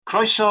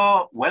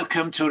Croeso,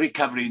 welcome to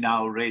Recovery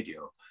Now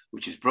Radio,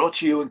 which is brought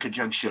to you in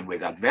conjunction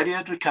with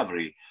Adferiad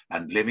Recovery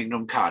and Living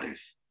Room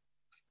Cardiff.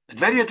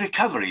 Adferiad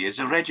Recovery is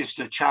a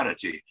registered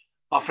charity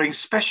offering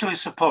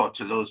specialist support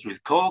to those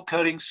with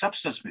co-occurring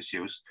substance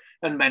misuse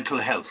and mental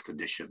health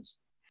conditions.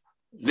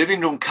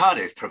 Living Room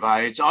Cardiff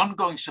provides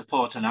ongoing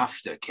support and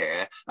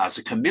aftercare as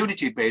a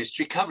community-based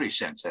recovery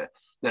centre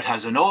that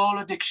has an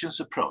all-addictions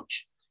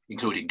approach,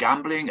 including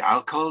gambling,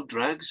 alcohol,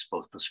 drugs,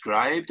 both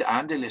prescribed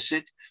and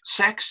illicit,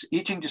 sex,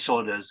 eating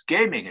disorders,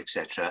 gaming,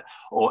 etc.,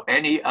 or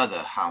any other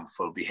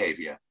harmful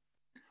behaviour.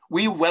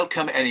 We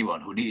welcome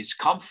anyone who needs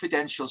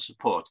confidential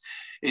support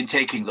in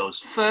taking those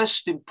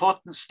first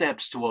important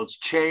steps towards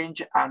change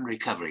and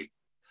recovery.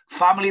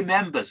 Family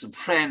members and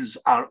friends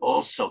are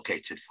also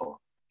catered for.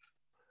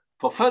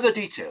 For further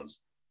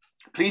details,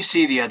 please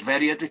see the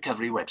Adferiad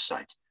Recovery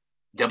website,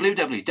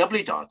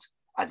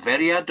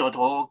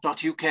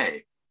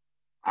 www.adferiad.org.uk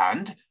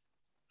and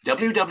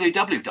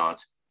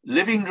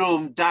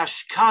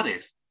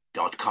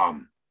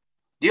www.livingroom-cardiff.com.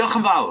 Diolch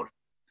yn fawr.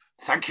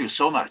 Thank you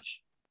so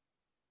much.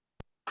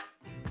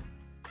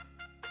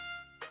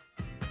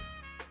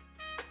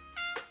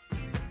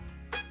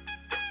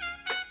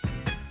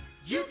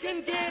 You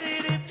can get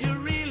it if you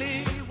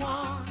really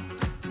want.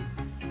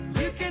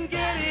 You can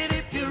get it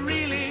if you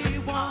really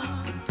want.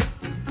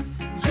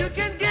 You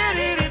can get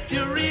it if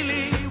you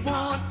really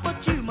want,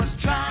 but you must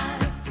try.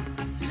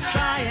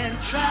 Try and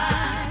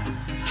try.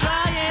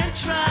 Try and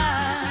try.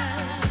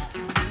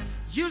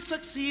 You'll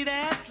succeed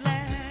at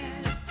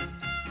last.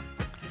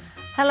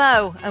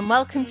 Hello and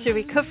welcome to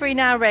Recovery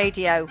Now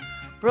Radio,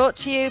 brought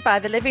to you by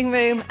the Living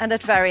Room and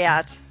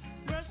Adferiad.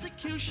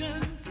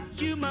 Persecution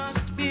you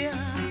must bear.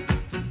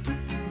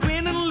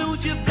 Win and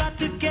lose, you've got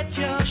to get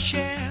your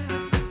share.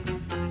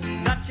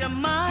 Got your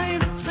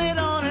mind set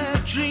on a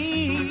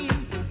dream.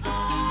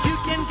 You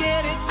can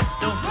get it,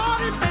 no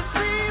hard it may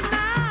seem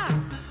now.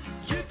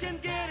 You can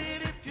get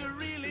it if you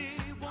really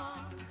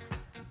want.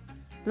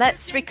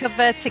 Let's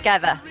recover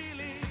together.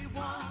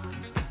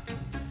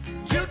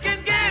 You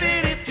can get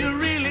it if you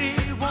really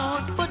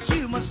want, but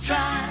you must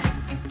try.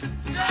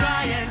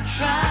 Try and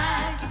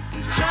try.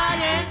 Try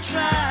and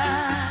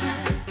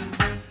try.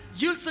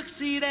 You'll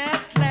succeed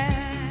at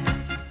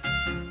last.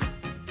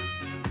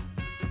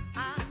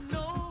 I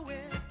know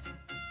it.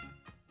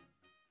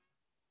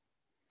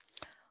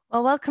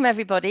 Well, welcome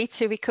everybody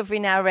to Recovery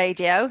Now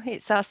Radio.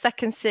 It's our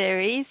second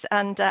series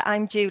and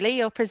I'm Julie,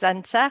 your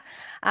presenter.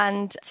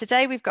 And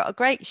today we've got a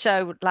great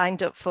show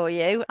lined up for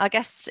you. Our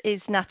guest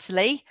is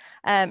Natalie.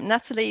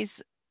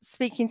 Natalie's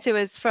speaking to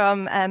us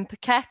from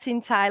Phuket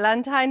in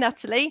Thailand. Hi,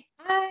 Natalie.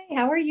 Hi,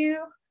 how are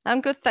you?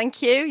 I'm good,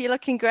 thank you. You're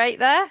looking great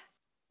there.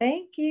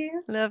 Thank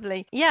you.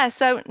 Lovely. Yeah,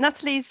 so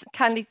Natalie's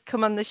kindly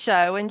come on the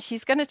show and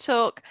she's going to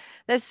talk.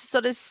 There's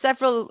sort of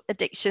several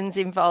addictions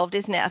involved,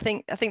 isn't it? I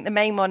think the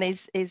main one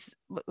was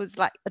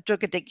like a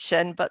drug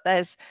addiction, but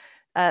there's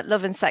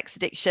love and sex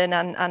addiction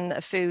and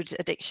a food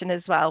addiction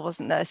as well,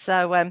 wasn't there?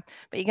 So,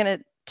 but you're going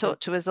to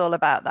talk to us all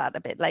about that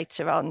a bit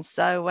later on.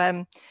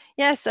 So,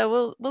 yeah,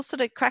 so we'll sort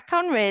of crack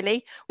on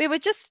really. We were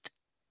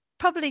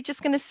probably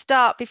just going to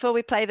start before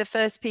we play the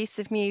first piece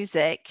of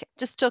music,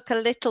 just talk a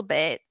little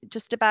bit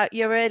just about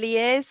your early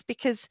years,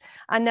 because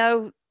I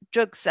know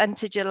drugs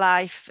entered your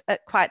life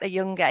at quite a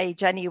young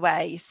age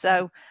anyway.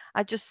 So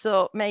I just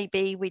thought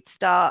maybe we'd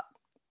start,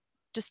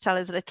 just tell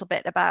us a little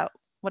bit about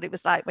what it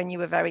was like when you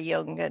were very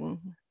young and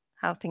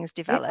how things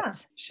developed. Yeah,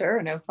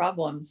 sure, no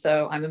problem.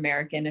 So I'm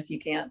American, if you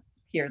can't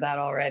hear that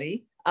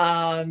already.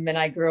 And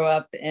I grew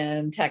up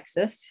in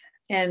Texas.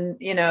 And,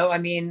 you know, I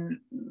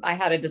mean, I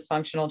had a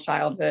dysfunctional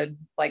childhood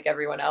like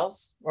everyone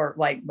else, or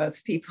like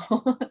most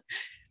people,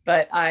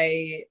 but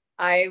I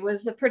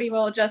was a pretty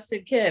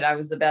well-adjusted kid. I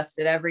was the best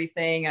at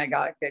everything. I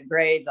got good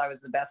grades. I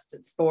was the best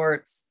at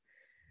sports.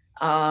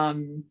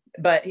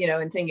 But, you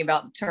know, in thinking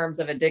about the terms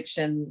of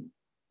addiction,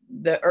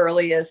 the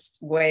earliest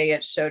way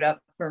it showed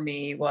up for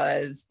me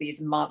was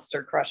these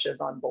monster crushes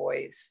on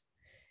boys.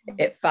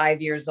 At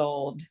 5 years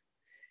old,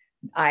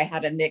 I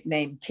had a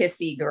nickname,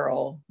 Kissy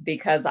Girl,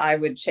 because I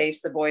would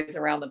chase the boys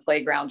around the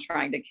playground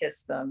trying to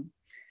kiss them.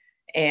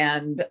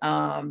 And,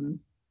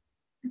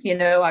 you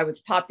know, I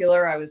was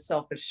popular, I was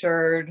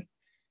self-assured,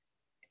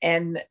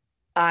 and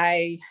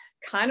I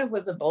kind of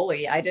was a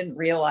bully. I didn't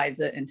realize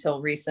it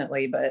until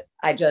recently, but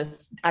I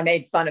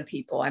made fun of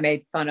people. I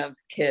made fun of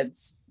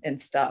kids and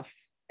stuff,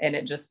 and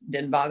it just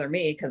didn't bother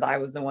me because I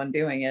was the one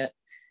doing it.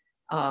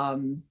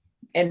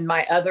 And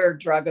my other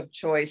drug of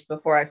choice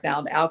before I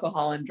found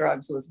alcohol and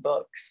drugs was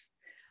books.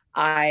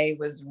 I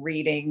was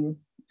reading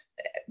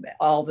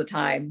all the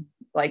time.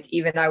 Like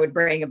even I would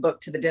bring a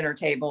book to the dinner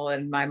table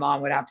and my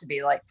mom would have to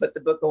be like, put the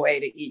book away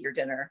to eat your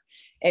dinner.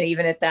 And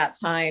even at that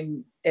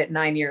time, at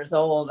 9 years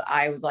old,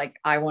 I was like,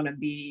 I want to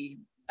be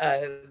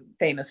a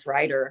famous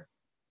writer.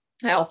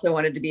 I also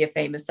wanted to be a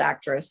famous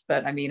actress.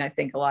 But I mean, I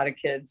think a lot of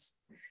kids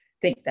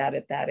think that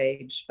at that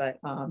age. But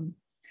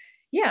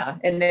yeah.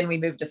 And then we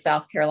moved to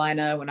South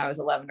Carolina when I was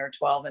 11 or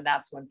 12. And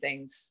that's when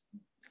things,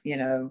 you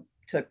know,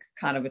 took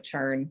kind of a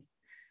turn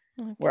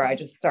where I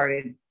just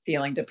started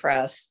feeling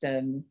depressed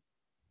and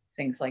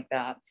things like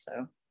that.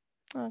 So.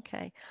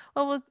 Okay.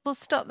 Well, we'll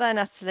stop there,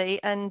 Natalie,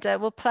 and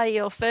we'll play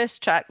your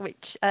first track,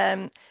 which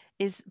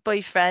is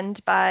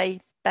Boyfriend by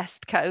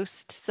Best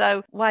Coast.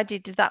 So why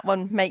did that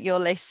one make your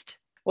list?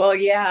 Well,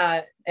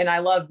 yeah. And I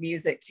love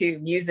music too.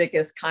 Music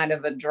is kind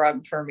of a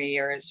drug for me,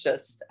 or I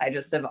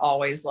just have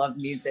always loved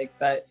music.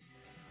 But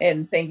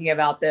in thinking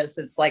about this,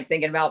 it's like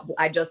thinking about,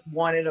 I just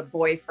wanted a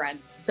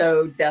boyfriend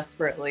so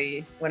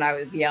desperately when I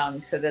was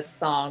young. So this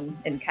song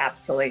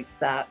encapsulates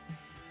that.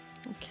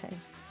 Okay.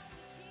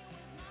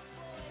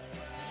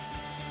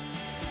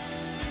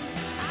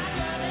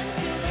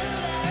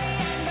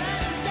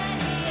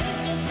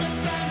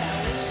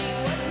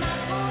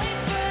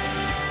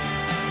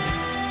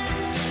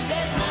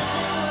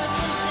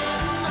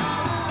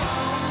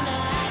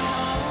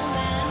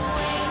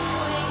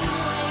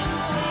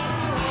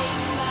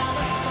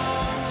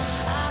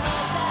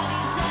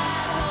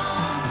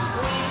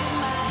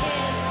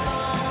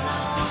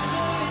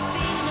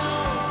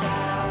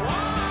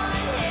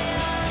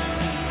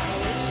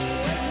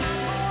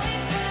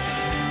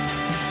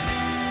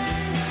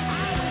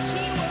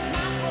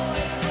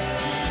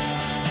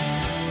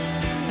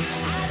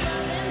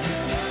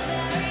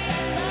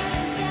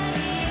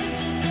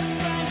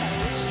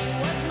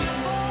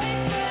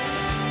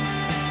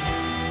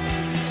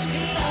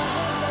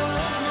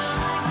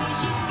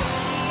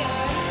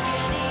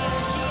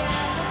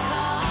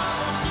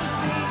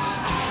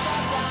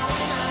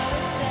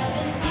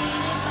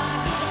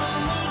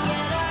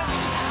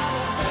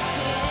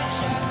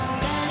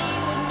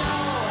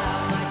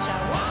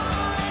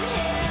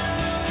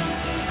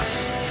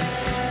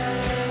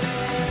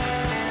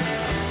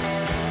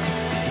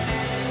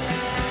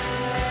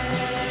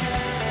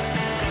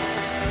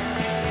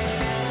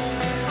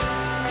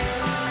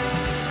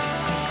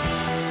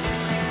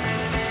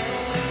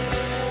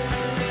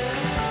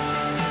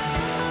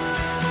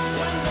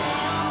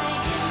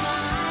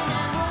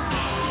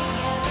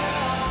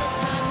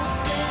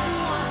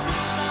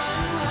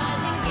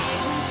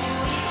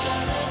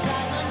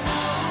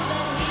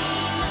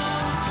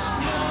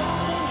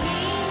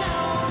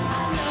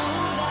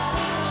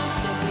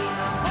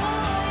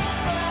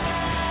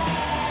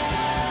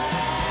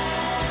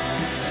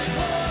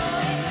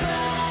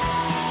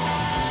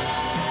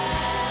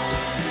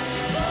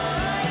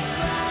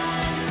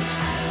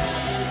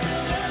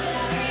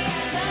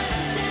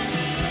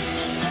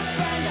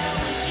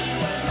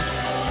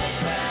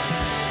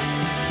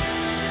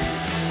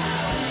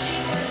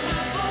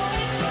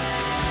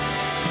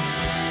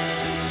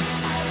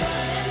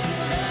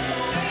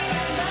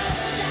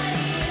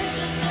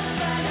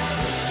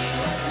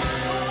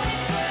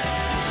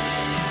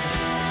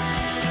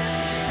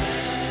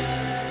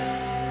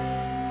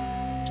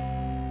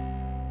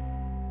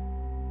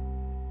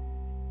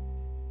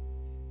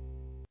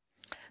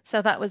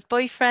 So that was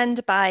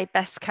Boyfriend by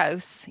Best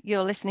Coast.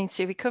 You're listening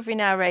to Recovery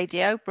Now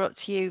Radio, brought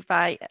to you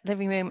by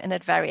Living Room and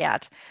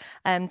Adveriad.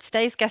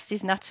 Today's guest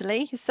is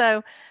Natalie.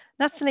 So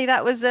Natalie,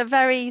 that was a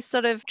very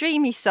sort of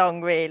dreamy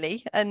song,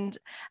 really. And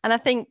I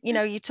think, you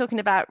know, you're talking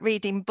about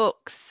reading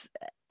books,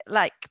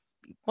 like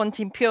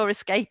wanting pure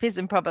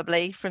escapism,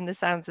 probably, from the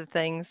sounds of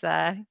things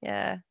there.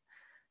 Yeah.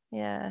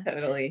 Yeah.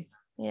 Totally.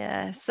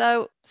 Yeah.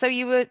 So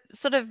you were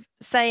sort of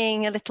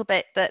saying a little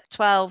bit that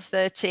 12,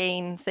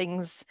 13,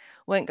 things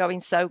weren't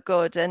going so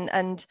good.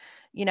 And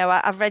you know,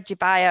 I've read your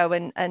bio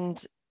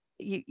and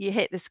you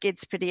hit the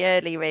skids pretty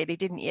early, really,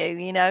 didn't you?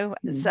 You know,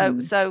 Mm-hmm.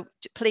 so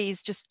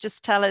please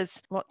just tell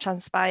us what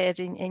transpired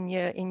in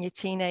your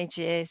teenage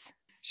years.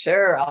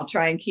 Sure, I'll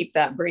try and keep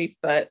that brief,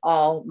 but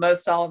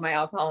most all of my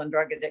alcohol and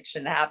drug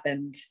addiction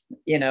happened.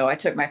 You know, I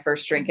took my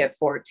first drink at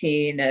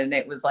 14 and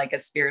it was like a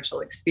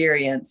spiritual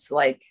experience.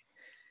 Like,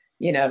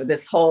 you know,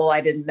 this hole I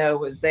didn't know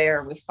was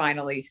there was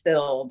finally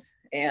filled.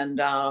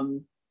 And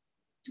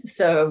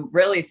so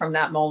really from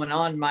that moment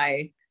on,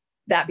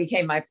 that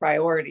became my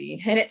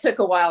priority. And it took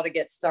a while to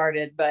get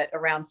started, but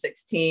around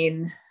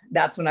 16,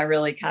 that's when I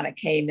really kind of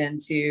came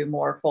into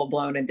more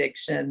full-blown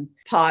addiction.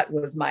 Pot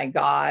was my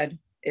God,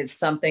 is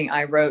something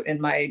I wrote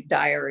in my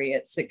diary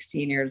at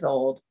 16 years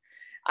old.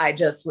 I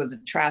just was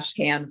a trash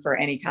can for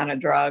any kind of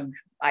drug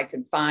I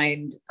could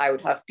find. I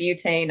would huff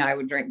butane. I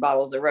would drink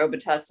bottles of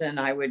Robitussin.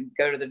 I would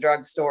go to the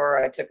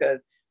drugstore. I took a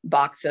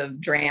box of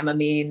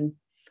Dramamine.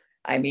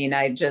 I mean,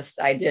 I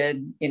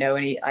did, you know,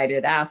 I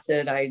did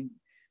acid. I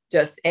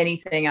just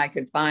anything I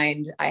could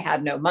find. I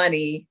had no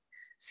money.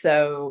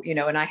 So, you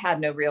know, and I had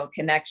no real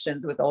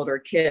connections with older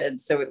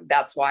kids. So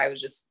that's why I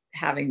was just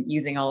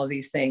using all of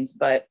these things.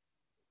 But,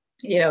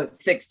 you know, at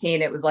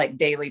 16, it was like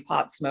daily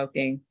pot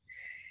smoking,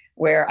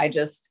 where I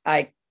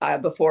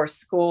before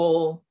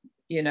school,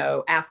 you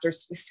know, after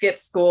skip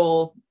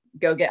school,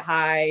 go get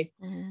high,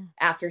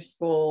 after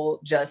school,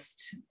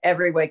 just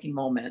every waking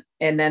moment.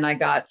 And then I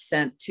got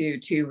sent to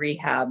 2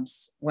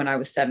 rehabs when I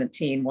was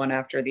 17, one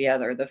after the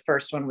other. The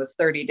first one was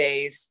 30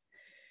 days.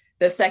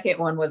 The second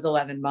one was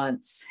 11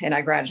 months. And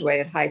I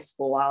graduated high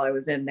school while I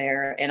was in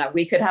there. And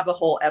we could have a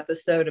whole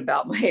episode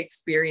about my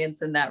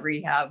experience in that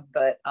rehab.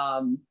 But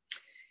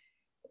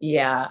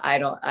Yeah, I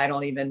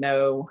don't even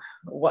know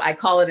what I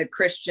call it, a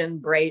Christian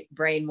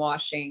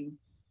brainwashing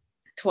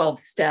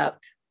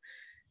 12-step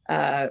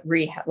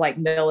rehab, like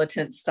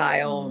militant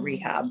style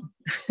rehab.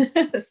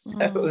 So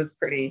it was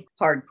pretty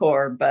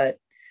hardcore, but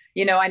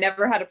I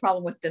never had a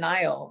problem with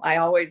denial. I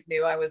always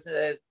knew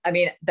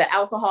the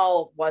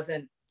alcohol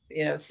wasn't,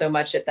 so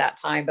much at that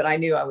time, but I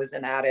knew I was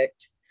an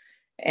addict,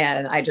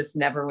 and I just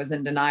never was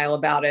in denial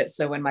about it.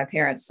 So when my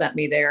parents sent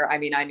me there, I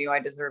knew I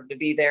deserved to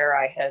be there.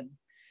 I had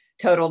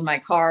totaled my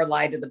car,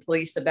 lied to the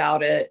police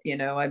about it.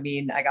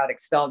 I got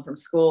expelled from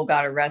school,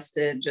 got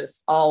arrested,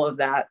 just all of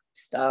that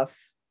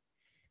stuff.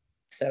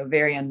 So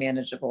very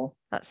unmanageable.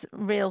 That's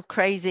real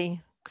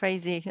crazy,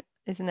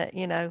 isn't it?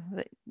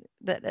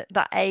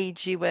 That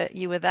age you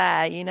were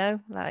there,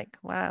 like,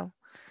 wow.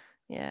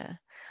 Yeah.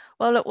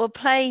 Well, look, we'll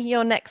play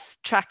your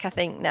next track, I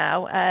think,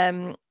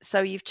 now.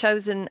 So you've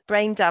chosen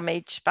Brain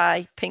Damage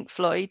by Pink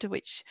Floyd,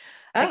 which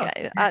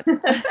Perfect.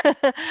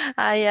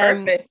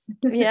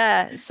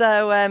 Yeah.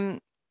 So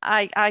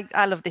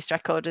I love this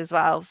record as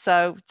well.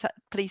 So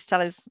please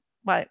tell us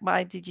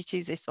why did you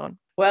choose this one?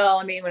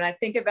 Well, when I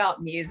think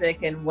about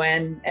music and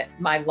when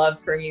my love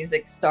for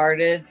music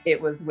started,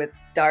 it was with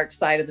Dark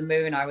Side of the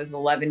Moon. I was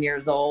 11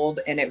 years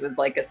old, and it was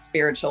like a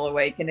spiritual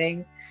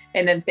awakening.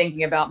 And then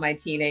thinking about my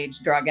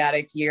teenage drug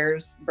addict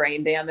years,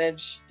 Brain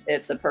Damage,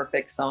 it's a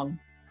perfect song.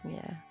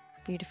 Yeah,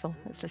 beautiful.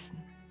 Let's listen.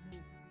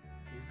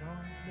 Is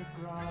on the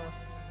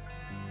grass.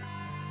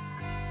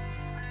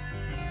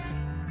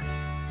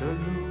 The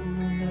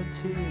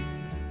lunatic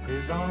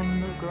is on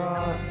the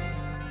grass.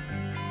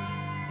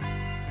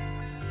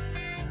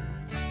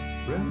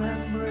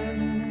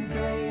 Remembering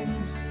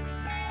games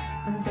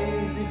and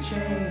daisy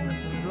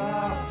chains and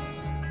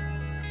laughs.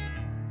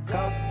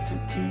 Got to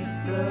keep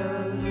the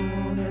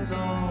loonies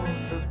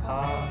on the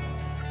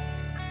path.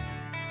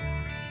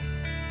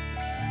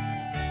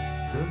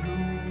 The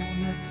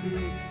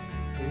lunatic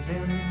is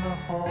in the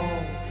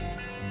hall.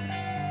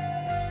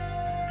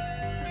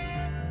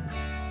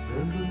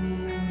 The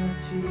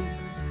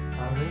lunatics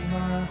are in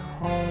my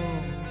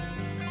hall.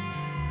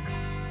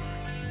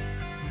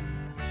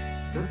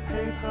 The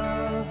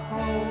paper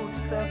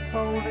holds their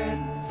folded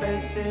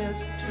faces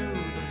to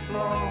the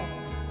floor.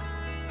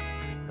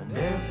 And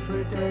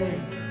every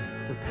day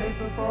the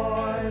paper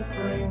boy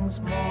brings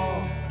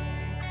more.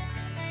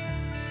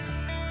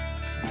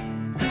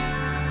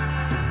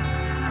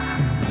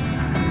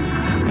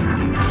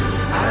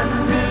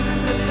 And if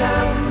the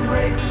dam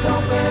breaks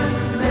open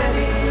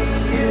many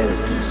years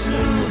too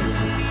soon,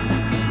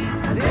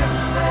 and if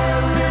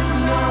there is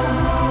no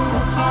room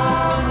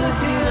upon the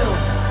hill,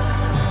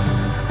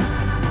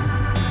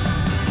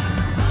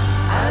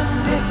 and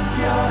if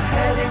your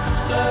head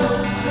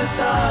explodes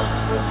without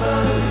the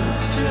bones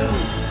too,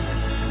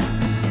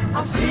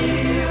 I'll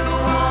see you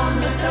on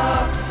the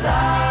dark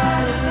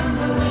side of the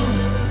moon.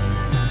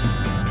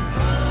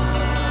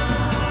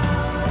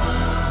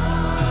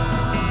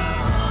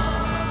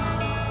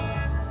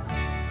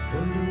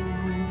 The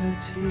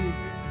lunatic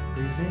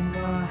is in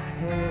my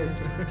head.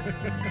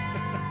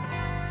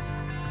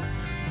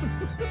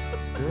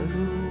 The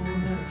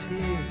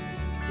lunatic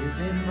is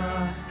in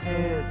my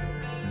head.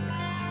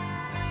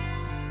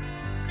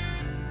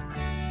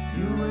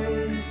 You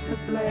raise the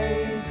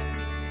blade,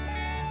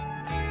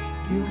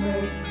 you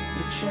make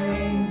the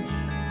change,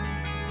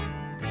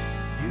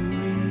 you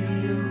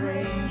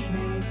rearrange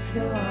me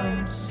till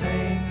I'm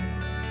sane.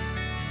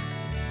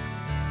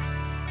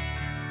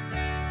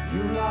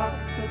 You lock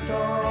the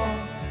door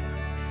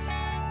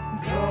and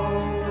throw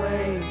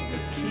away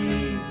the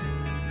key.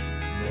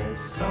 There's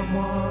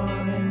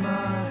someone in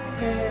my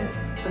head,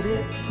 but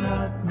it's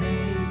not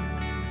me.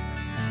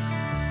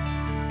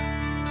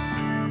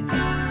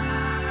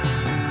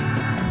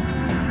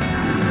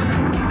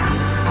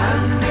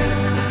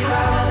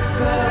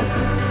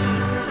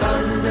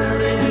 Thunder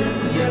in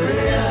your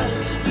ear,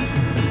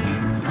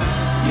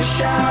 you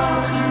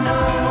shout and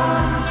no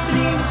one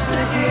seems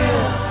to hear.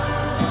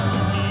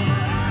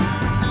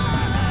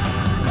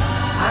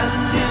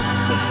 And if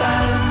the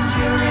band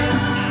you're in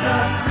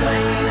starts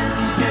playing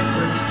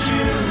different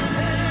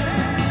tunes,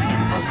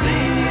 I'll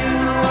see you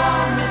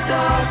on the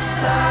dark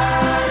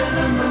side of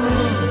the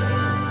moon.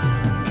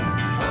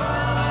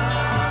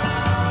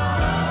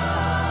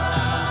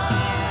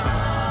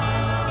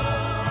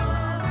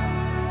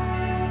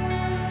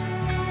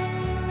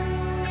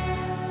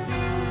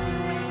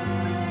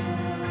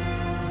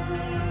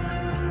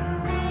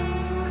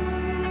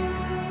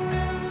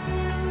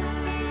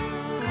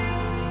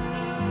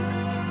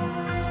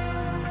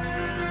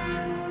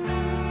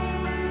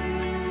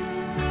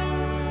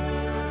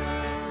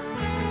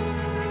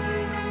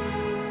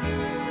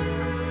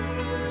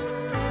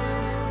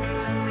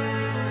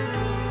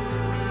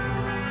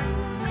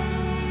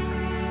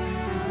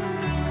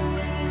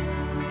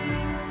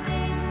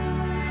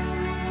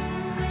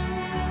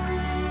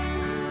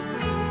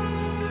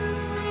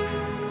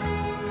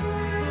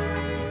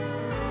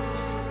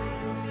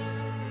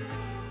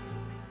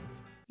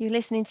 You're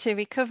listening to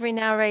Recovery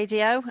Now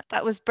Radio.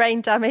 That was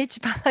Brain Damage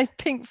by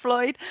Pink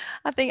Floyd.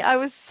 I think I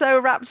was so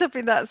wrapped up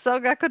in that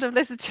song, I could have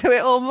listened to it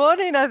all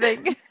morning, I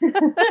think.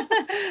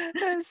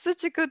 It's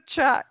such a good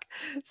track.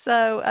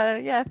 So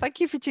yeah, thank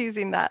you for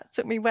choosing that.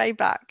 Took me way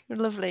back.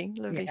 Lovely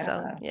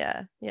song.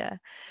 Yeah.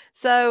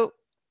 So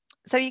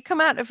you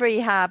come out of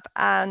rehab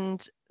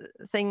and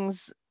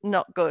things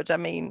not good. I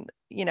mean,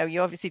 you know, you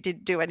obviously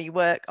didn't do any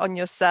work on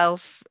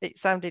yourself. It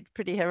sounded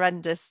pretty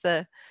horrendous,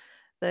 the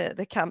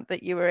camp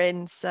that you were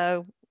in.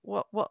 So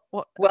what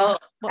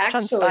actually,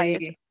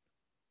 transpired?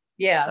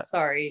 Yeah,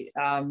 sorry.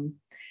 I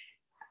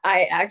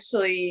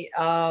actually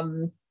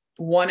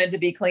wanted to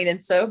be clean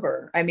and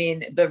sober. I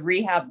mean, the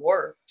rehab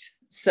worked.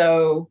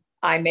 So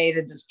I made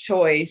a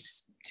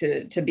choice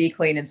to be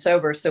clean and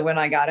sober. So when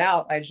I got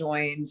out, I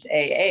joined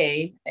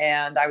AA,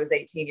 and I was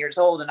 18 years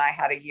old, and I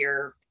had a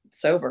year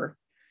sober.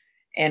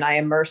 And I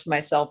immersed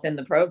myself in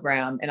the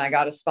program, and I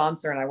got a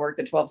sponsor, and I worked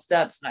the 12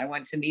 steps, and I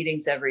went to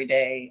meetings every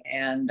day.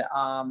 And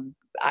I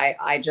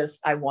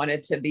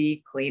wanted to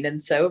be clean and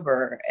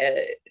sober.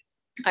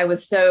 I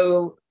was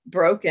so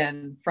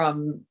broken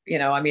from, you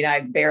know, I mean, I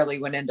barely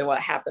went into what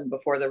happened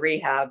before the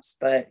rehabs,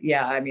 but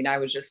yeah, I mean, I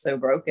was just so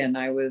broken.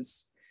 I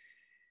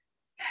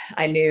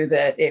knew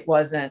that it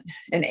wasn't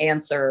an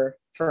answer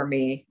for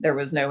me. There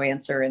was no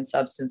answer in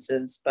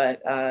substances,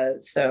 but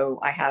so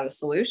I had a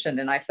solution,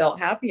 and I felt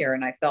happier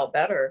and I felt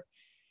better.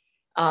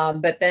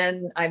 But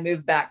then I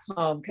moved back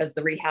home because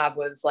the rehab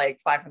was like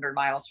 500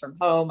 miles from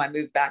home. I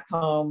moved back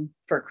home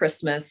for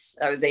Christmas.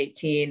 I was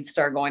 18,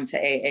 started going to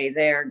AA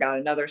there, got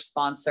another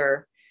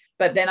sponsor.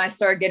 But then I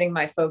started getting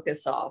my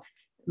focus off.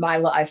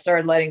 I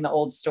started letting the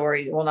old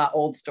stories, well, not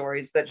old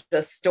stories, but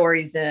just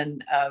stories in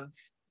of,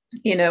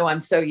 you know,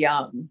 I'm so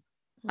young.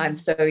 I'm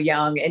so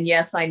young. And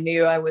yes, I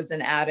knew I was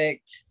an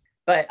addict,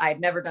 but I'd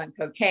never done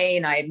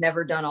cocaine. I had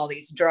never done all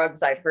these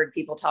drugs I'd heard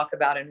people talk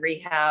about in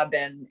rehab.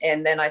 And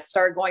then I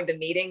started going to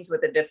meetings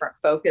with a different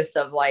focus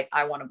of like,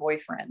 I want a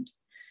boyfriend.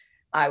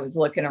 I was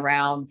looking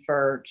around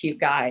for cute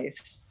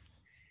guys.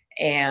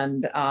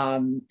 And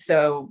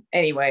so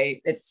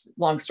anyway, it's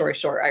long story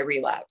short, I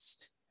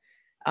relapsed.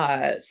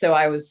 So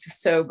I was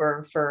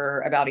sober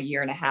for about a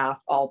year and a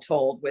half, all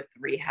told, with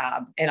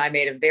rehab. And I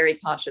made a very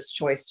conscious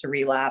choice to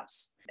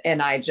relapse. And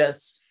I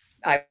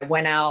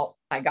went out,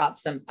 I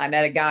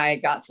met a guy,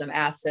 got some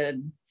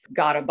acid,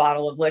 got a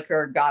bottle of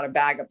liquor, got a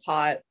bag of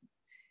pot.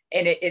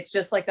 And it's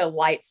just like a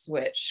light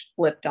switch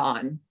flipped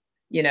on.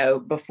 You know,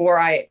 before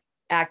I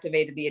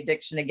activated the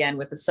addiction again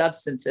with the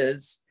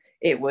substances,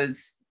 it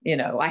was, you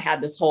know, I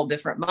had this whole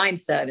different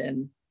mindset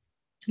and,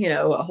 you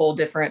know, a whole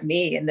different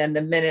me. And then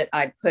the minute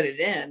I put it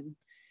in,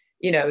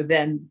 you know,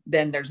 then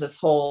there's this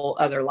whole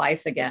other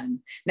life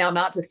again. Now,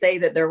 not to say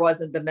that there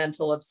wasn't the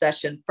mental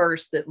obsession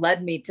first that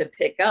led me to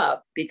pick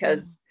up,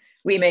 because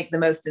we make the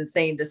most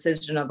insane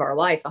decision of our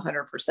life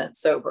 100%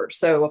 sober.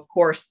 So of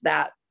course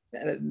that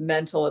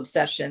mental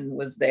obsession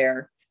was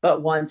there.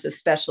 But once,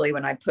 especially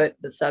when I put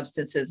the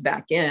substances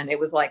back in, it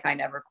was like I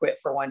never quit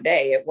for one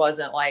day. It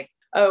wasn't like,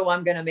 oh,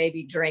 I'm going to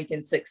maybe drink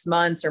in 6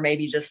 months or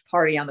maybe just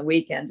party on the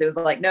weekends. It was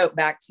like, no,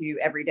 back to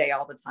every day,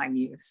 all the time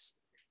use.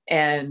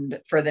 And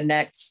for the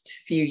next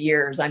few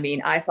years, I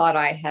mean, I thought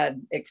I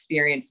had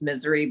experienced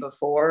misery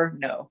before.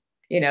 No,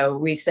 you know,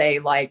 we say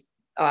like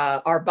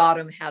our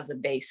bottom has a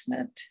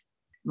basement.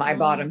 My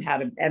bottom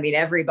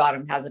every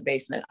bottom has a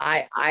basement.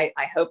 I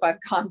hope I've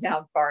gone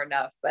down far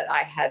enough, but I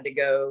had to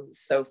go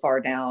so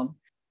far down.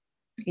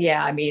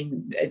 Yeah. I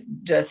mean,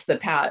 just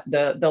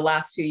the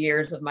last few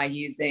years of my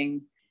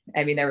using,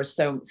 I mean, there was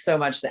so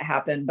much that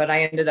happened, but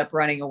I ended up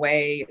running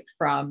away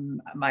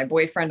from my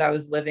boyfriend I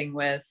was living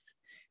with.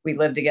 We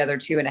lived together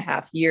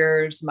 2.5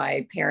 years.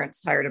 My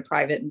parents hired a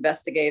private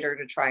investigator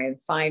to try and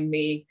find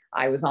me.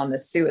 I was on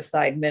this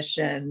suicide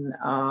mission.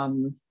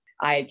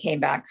 I came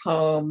back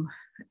home.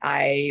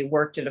 I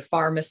worked at a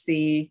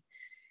pharmacy.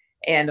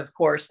 And of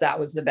course, that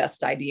was the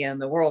best idea in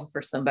the world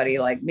for somebody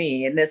like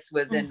me. And this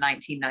was in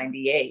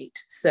 1998.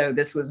 So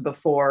this was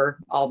before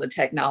all the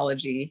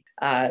technology.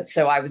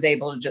 So I was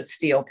able to just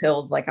steal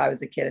pills like I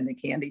was a kid in a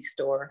candy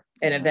store.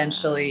 And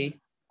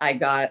eventually I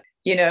got,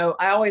 you know,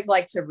 I always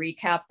like to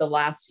recap the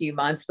last few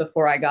months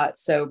before I got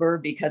sober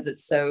because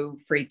it's so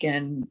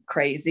freaking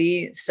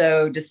crazy.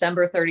 So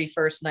December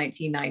 31st,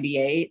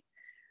 1998,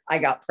 I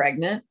got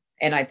pregnant.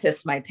 And I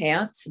pissed my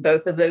pants.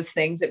 Both of those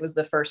things, it was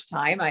the first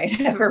time I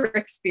had ever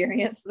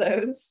experienced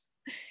those.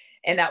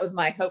 And that was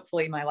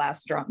hopefully my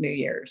last drunk New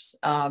Year's.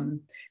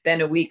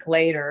 Then a week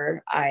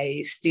later,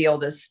 I steal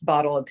this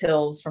bottle of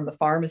pills from the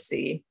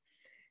pharmacy.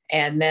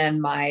 And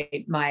then my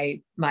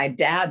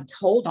dad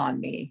told on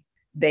me.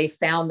 They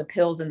found the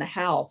pills in the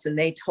house and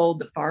they told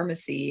the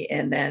pharmacy.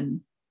 And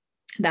then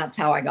that's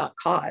how I got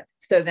caught.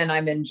 So then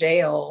I'm in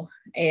jail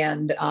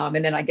and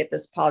then I get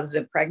this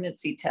positive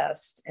pregnancy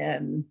test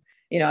and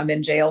you know, I'm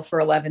in jail for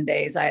 11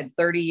 days. I had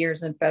 30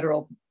 years in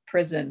federal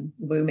prison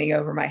looming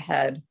over my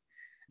head,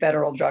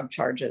 federal drug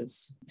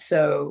charges.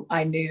 So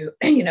I knew,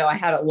 you know, I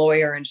had a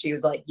lawyer and she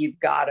was like, you've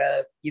got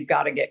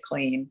to get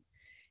clean.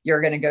 You're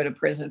going to go to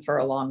prison for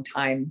a long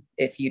time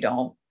if you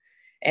don't.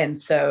 And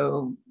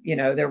so, you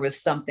know, there was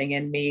something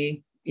in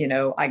me, you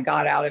know, I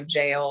got out of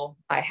jail,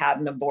 I had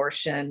an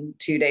abortion.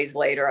 2 days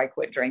later, I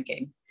quit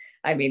drinking.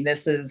 I mean,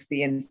 this is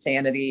the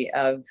insanity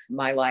of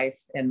my life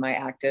and my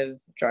active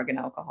drug and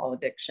alcohol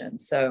addiction.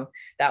 So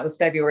that was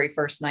February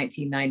 1st,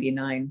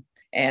 1999.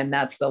 And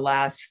that's the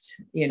last,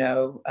 you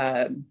know,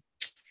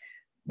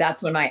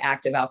 that's when my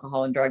active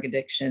alcohol and drug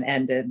addiction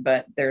ended.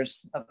 But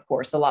there's, of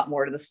course, a lot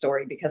more to the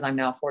story because I'm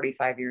now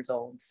 45 years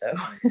old. So,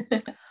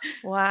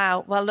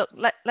 Wow. Well, look,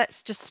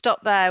 let's just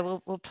stop there.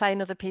 We'll play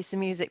another piece of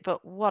music,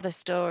 but what a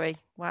story.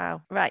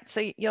 Wow. Right.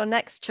 So your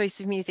next choice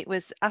of music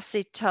was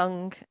Acid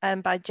Tongue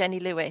by Jenny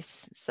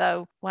Lewis.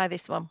 So why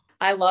this one?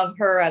 I love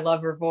her. I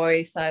love her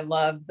voice. I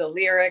love the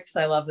lyrics.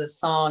 I love the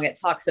song. It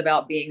talks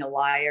about being a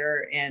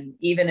liar. And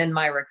even in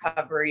my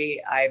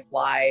recovery, I've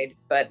lied,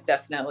 but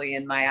definitely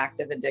in my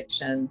active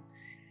addiction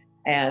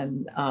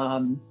and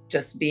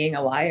just being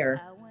a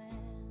liar. I went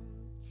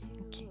to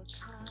a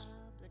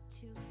cobbler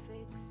to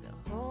fix a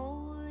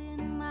hole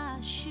in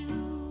my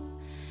shoe.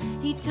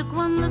 He took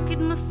one look at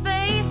my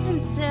face and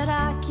said,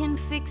 I can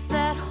fix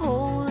that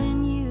hole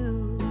in you.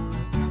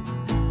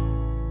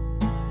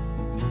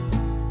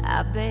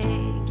 I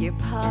beg your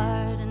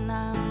pardon,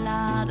 I'm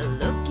not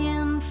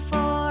looking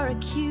for a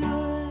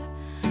cure.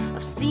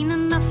 I've seen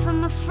enough of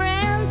my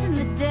friends in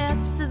the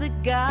depths of the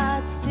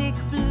God-sick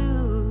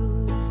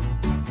blues.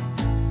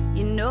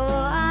 You know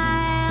I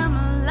am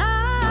a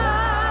liar.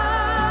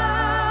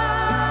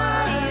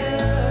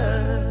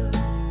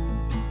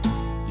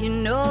 You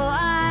know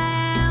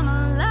I am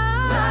a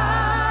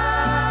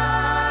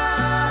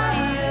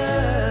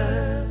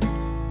liar.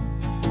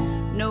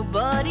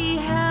 Nobody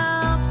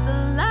helps a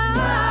liar.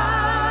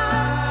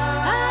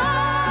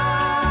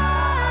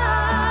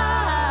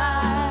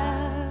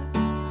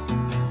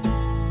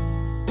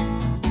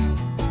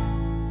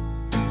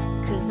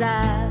 'Cause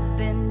I've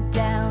been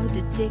down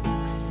to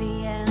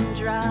Dixie and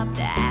dropped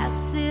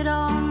acid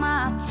on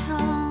my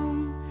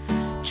tongue,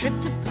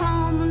 tripped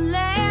upon the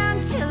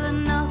land till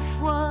enough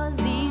was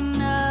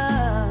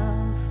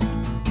enough.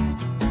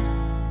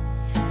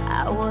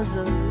 I was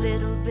a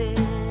little bit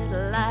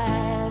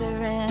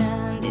lighter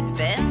and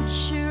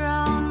adventure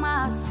on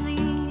my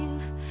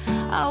sleeve.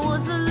 I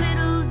was a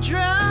little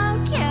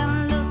drunk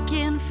and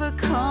looking for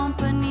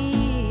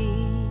company.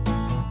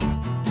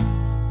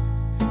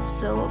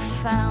 So I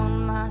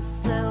found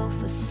myself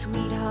a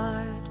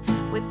sweetheart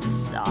with the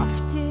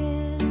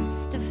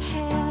softest of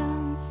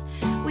hands.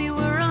 We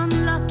were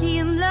unlucky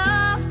in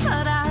love,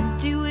 but I'd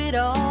do it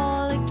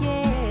all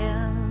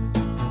again.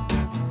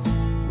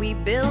 We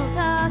built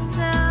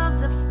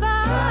ourselves a fire.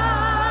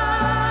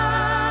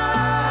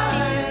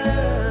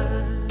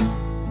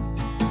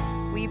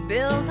 We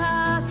built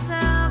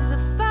ourselves a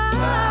fire.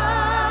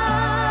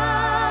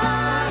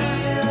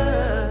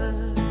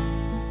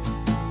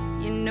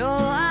 You know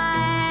I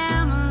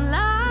am a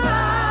liar.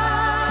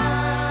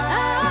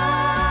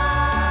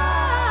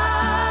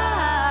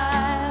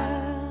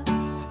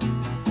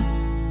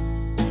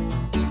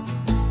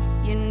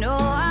 You know I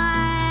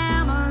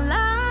am a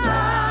liar.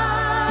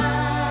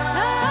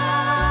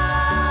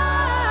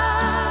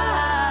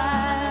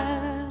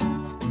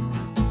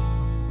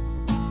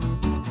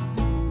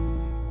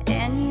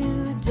 And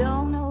you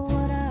don't know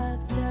what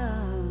I've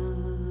done.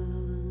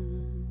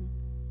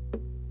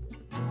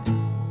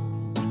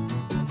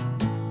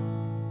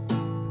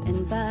 And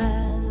by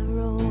the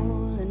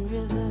rolling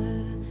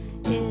river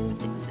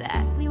is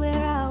exactly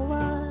where I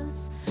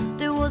was.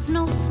 There was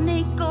no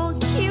snake or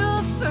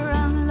cure for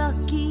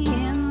unlucky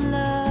in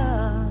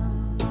love.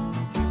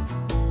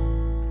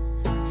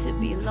 To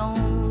be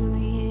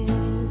lonely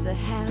is a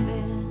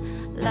habit,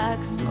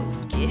 like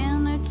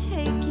smoking or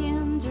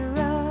taking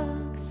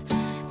drugs.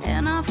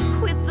 And I've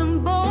quit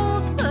them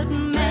both, but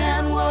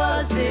man,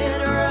 was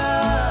it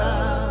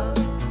rough.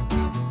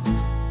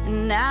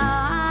 And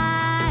now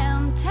I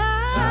am tired.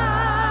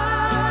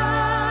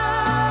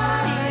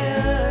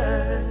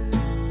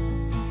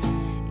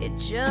 It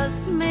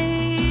just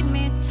made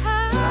me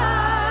tired.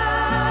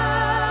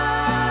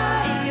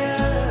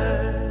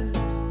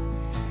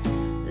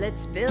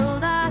 Let's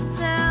build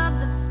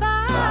ourselves a fire.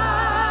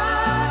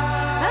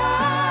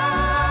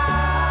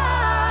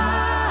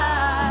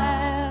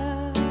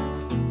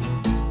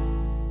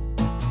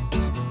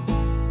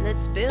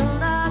 Let's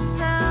build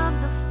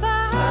ourselves a fire.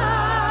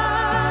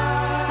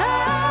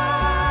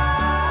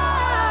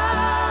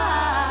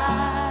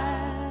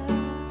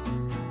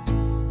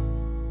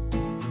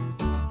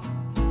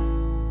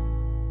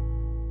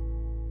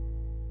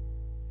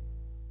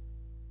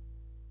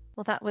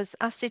 Well, that was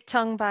Acid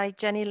Tongue by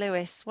Jenny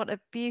Lewis. What a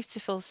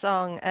beautiful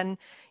song. And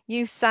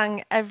you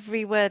sang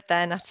every word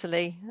there,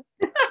 Natalie.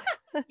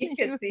 You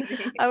can see me.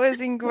 I was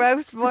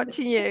engrossed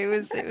watching you.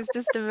 It was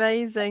just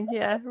amazing.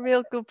 Yeah,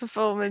 real good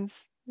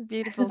performance.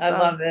 Beautiful song. I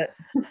love it.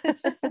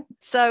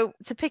 So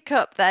to pick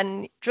up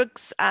then,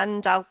 drugs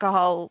and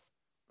alcohol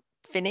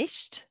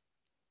finished.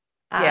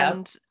 Yeah,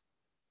 And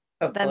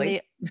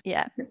hopefully.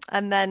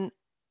 and then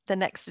the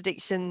next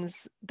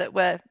addictions that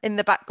were in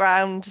the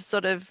background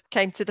sort of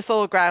came to the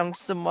foreground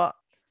somewhat.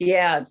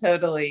 Yeah,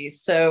 totally.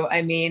 So,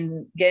 I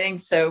mean, getting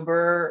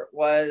sober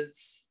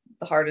was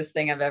the hardest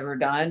thing I've ever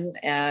done.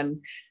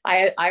 And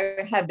I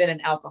had been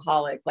an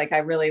alcoholic. Like I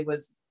really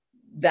was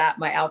that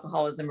my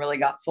alcoholism really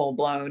got full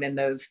blown in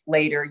those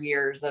later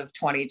years of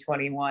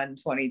 2021,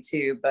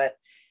 22. But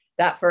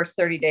that first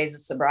 30 days of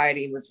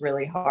sobriety was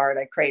really hard.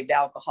 I craved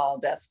alcohol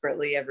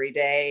desperately every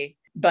day,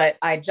 but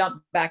I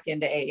jumped back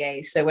into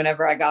AA. So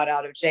whenever I got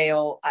out of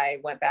jail, I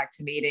went back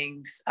to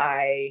meetings.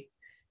 I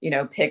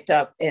picked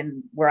up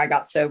in where I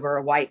got sober,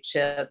 a white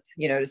chip,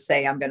 to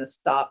say I'm going to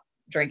stop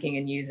drinking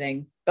and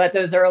using. But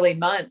those early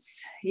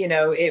months,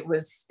 it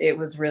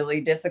was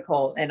really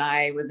difficult. And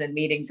I was in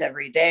meetings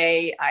every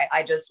day.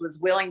 I just was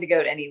willing to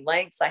go to any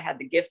lengths. I had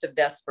the gift of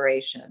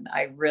desperation.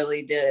 I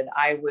really did.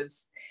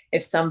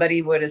 If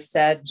somebody would have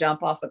said,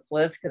 jump off a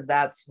cliff, because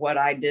that's what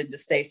I did to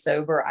stay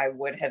sober, I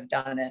would have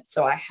done it.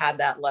 So I had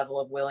that level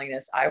of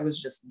willingness. I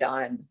was just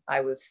done.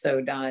 I was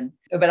so done.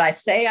 But I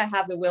say I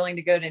have the willing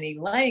to go to any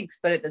lengths,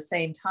 but at the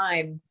same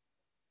time,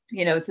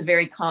 it's a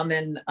very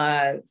common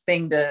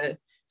thing to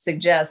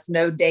suggest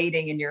no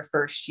dating in your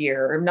first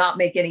year or not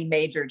make any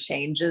major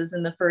changes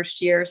in the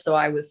first year. So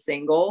I was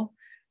single.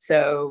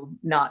 So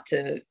not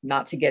to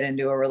get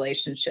into a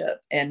relationship.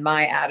 And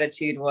my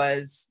attitude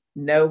was,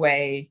 no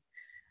way.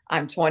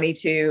 I'm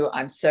 22,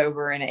 I'm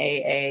sober in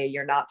AA,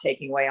 you're not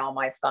taking away all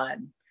my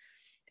fun.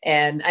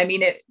 And I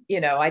mean,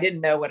 I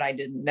didn't know what I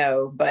didn't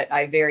know, but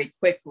I very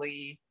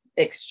quickly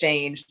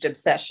exchanged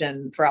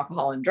obsession for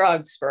alcohol and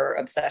drugs for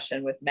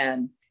obsession with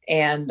men.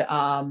 And,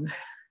 I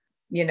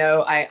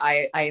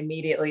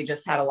immediately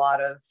just had a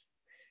lot of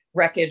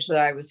wreckage that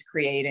I was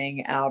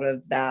creating out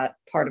of that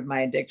part of my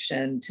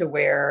addiction, to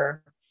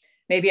where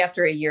maybe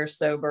after a year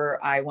sober,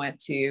 I went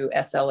to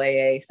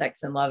SLAA,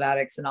 Sex and Love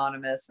Addicts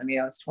Anonymous. I mean,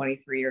 I was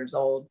 23 years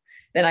old.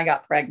 Then I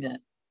got pregnant.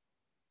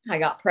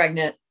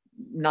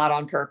 Not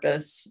on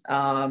purpose. It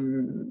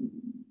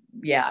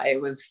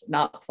was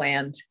not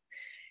planned.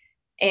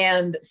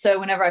 And so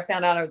whenever I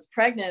found out I was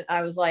pregnant,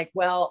 I was like,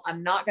 well,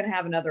 I'm not going to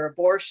have another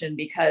abortion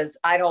because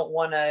I don't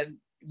want to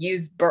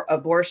use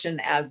abortion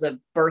as a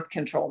birth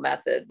control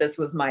method. This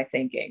was my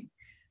thinking.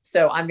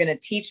 So I'm going to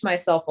teach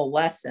myself a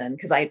lesson,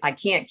 because I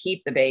can't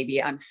keep the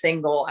baby. I'm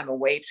single. I'm a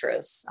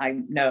waitress. I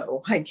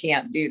know I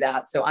can't do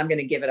that. So I'm going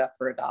to give it up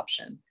for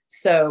adoption.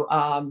 So,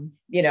 I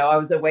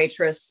was a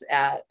waitress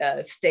at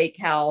a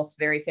steakhouse,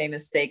 very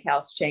famous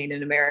steakhouse chain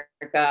in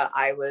America.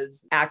 I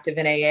was active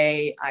in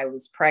AA. I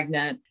was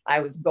pregnant.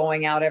 I was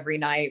going out every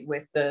night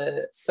with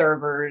the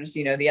servers,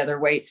 the other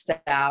wait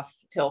staff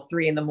till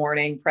 3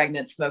 a.m,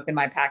 pregnant, smoking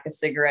my pack of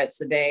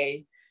cigarettes a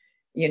day,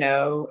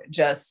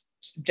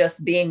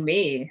 just being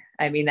me.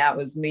 I mean, that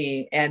was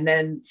me. And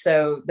then,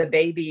 so the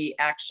baby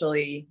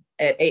actually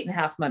at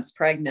 8.5 months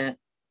pregnant,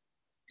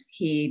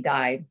 he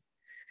died.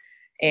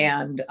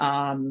 And,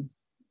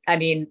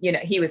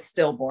 he was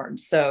stillborn.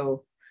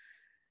 So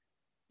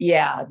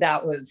yeah,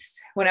 that was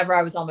whenever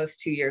I was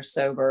almost 2 years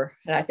sober.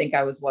 And I think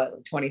I was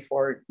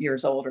 24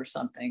 years old or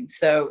something.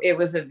 So it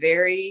was a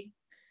very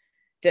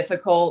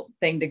difficult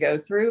thing to go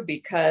through,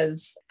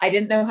 because I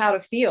didn't know how to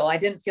feel. I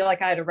didn't feel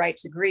like I had a right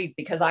to grieve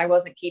because I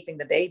wasn't keeping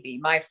the baby.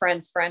 My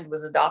friend's friend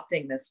was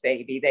adopting this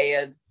baby. They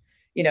had,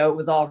 it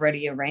was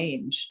already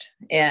arranged.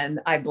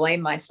 And I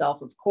blame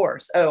myself, of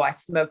course. Oh, I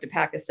smoked a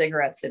pack of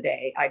cigarettes a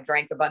day. I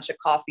drank a bunch of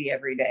coffee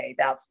every day.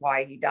 That's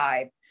why he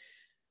died.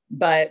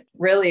 But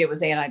really, it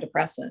was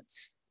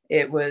antidepressants.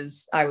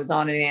 I was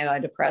on an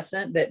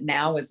antidepressant that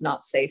now is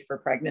not safe for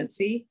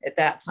pregnancy. At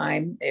that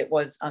time, it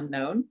was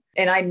unknown.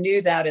 And I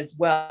knew that as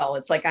well.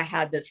 It's like I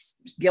had this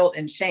guilt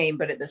and shame,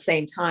 but at the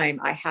same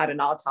time, I had an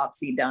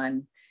autopsy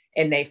done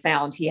and they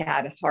found he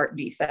had heart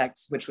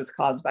defects, which was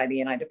caused by the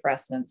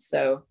antidepressants.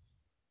 So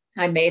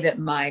I made it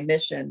my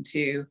mission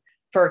to,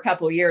 for a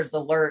couple of years,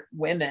 alert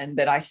women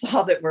that I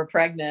saw that were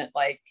pregnant,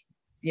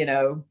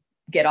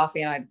 get off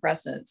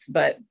antidepressants.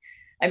 But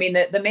I mean,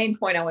 the main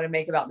point I want to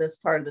make about this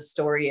part of the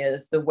story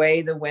is the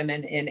way the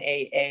women in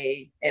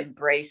AA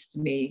embraced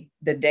me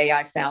the day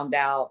I found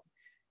out,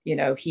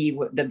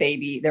 the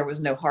baby, there was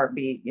no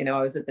heartbeat.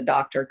 I was at the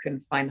doctor,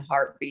 couldn't find the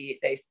heartbeat.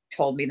 They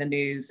told me the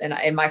news.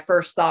 And my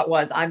first thought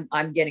was,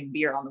 I'm getting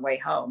beer on the way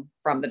home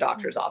from the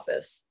doctor's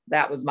office.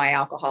 That was my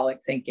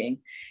alcoholic thinking.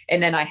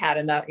 And then I had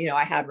enough,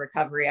 I had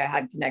recovery. I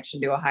had connection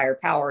to a higher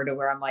power to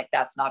where I'm like,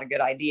 that's not a good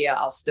idea.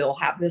 I'll still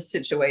have this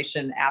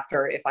situation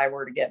after if I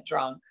were to get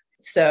drunk.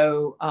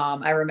 So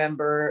I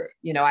remember,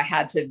 I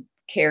had to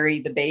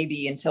carry the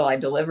baby until I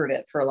delivered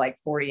it for like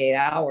 48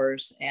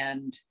 hours.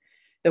 And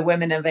the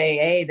women of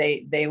AA,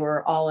 they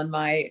were all in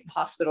my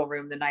hospital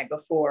room the night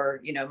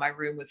before. My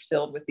room was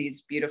filled with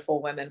these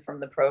beautiful women from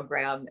the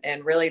program.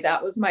 And really,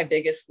 that was my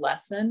biggest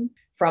lesson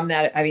from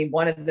that. I mean,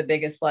 one of the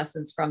biggest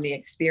lessons from the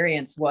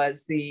experience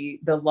was the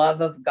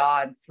love of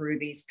God through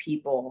these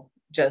people.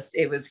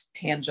 It was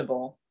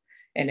tangible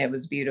and it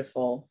was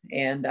beautiful.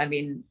 And I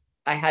mean,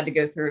 I had to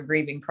go through a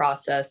grieving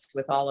process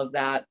with all of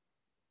that.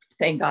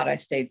 Thank God I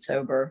stayed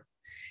sober.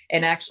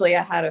 And actually,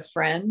 I had a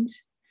friend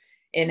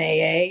in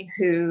AA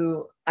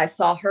who I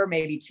saw her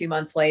maybe 2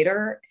 months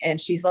later.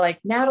 And she's like,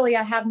 Natalie,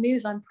 I have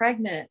news. I'm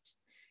pregnant.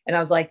 And I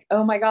was like,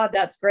 oh my God,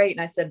 that's great.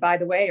 And I said, by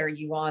the way, are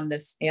you on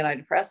this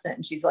antidepressant?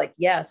 And she's like,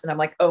 yes. And I'm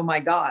like, oh my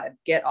God,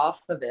 get off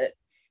of it.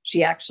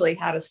 She actually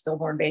had a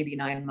stillborn baby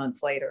 9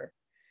 months later.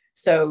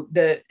 So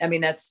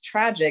that's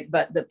tragic,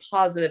 but the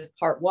positive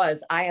part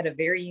was I had a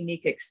very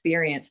unique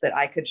experience that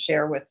I could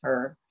share with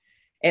her.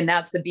 And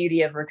that's the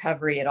beauty of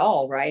recovery at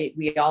all, right?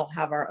 We all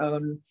have our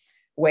own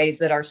ways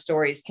that our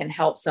stories can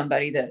help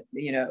somebody that,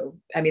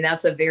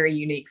 that's a very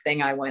unique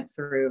thing I went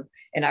through,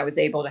 and I was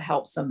able to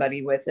help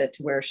somebody with it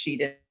to where she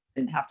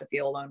didn't have to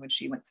feel alone when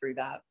she went through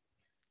that.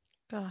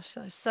 Gosh,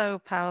 that's so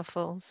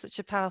powerful. Such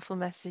a powerful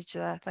message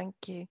there. Thank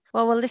you.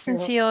 Well, we'll listen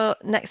to your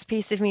next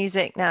piece of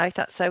music now, if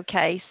that's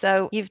okay.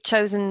 So you've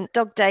chosen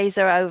Dog Days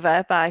Are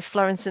Over by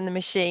Florence and the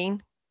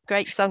Machine.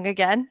 Great song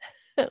again.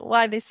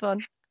 Why this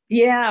one?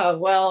 Yeah,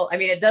 well,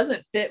 it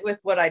doesn't fit with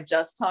what I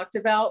just talked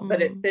about,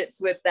 but it fits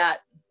with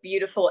that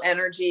beautiful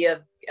energy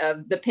of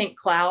the pink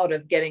cloud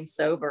of getting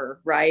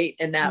sober, right?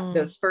 And that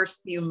those first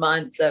few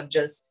months of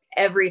just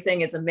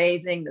everything is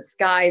amazing. The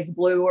sky's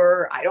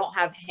bluer. I don't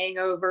have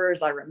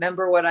hangovers. I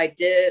remember what I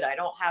did. I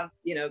don't have,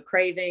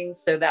 cravings.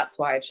 So that's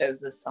why I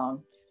chose this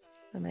song.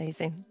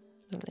 Amazing.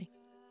 Lovely.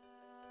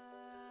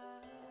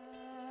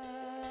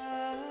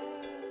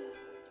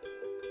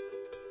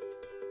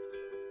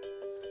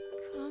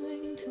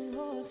 Coming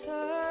towards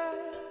her,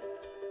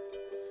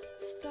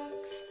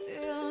 stuck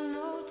still,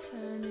 no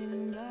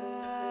turning back.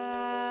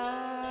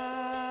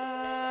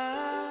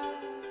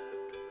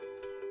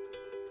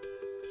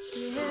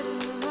 She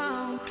hid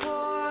around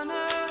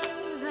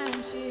corners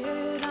and she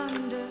hid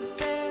under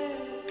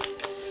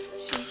beds.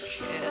 She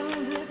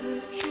killed it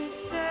with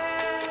kisses,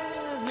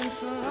 and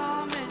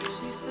from it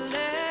she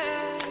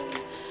fled.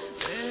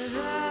 With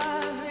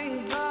every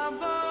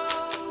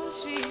bubble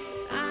she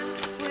sank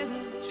with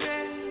a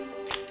drink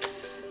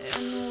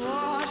and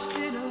washed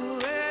it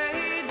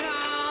away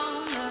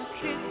down the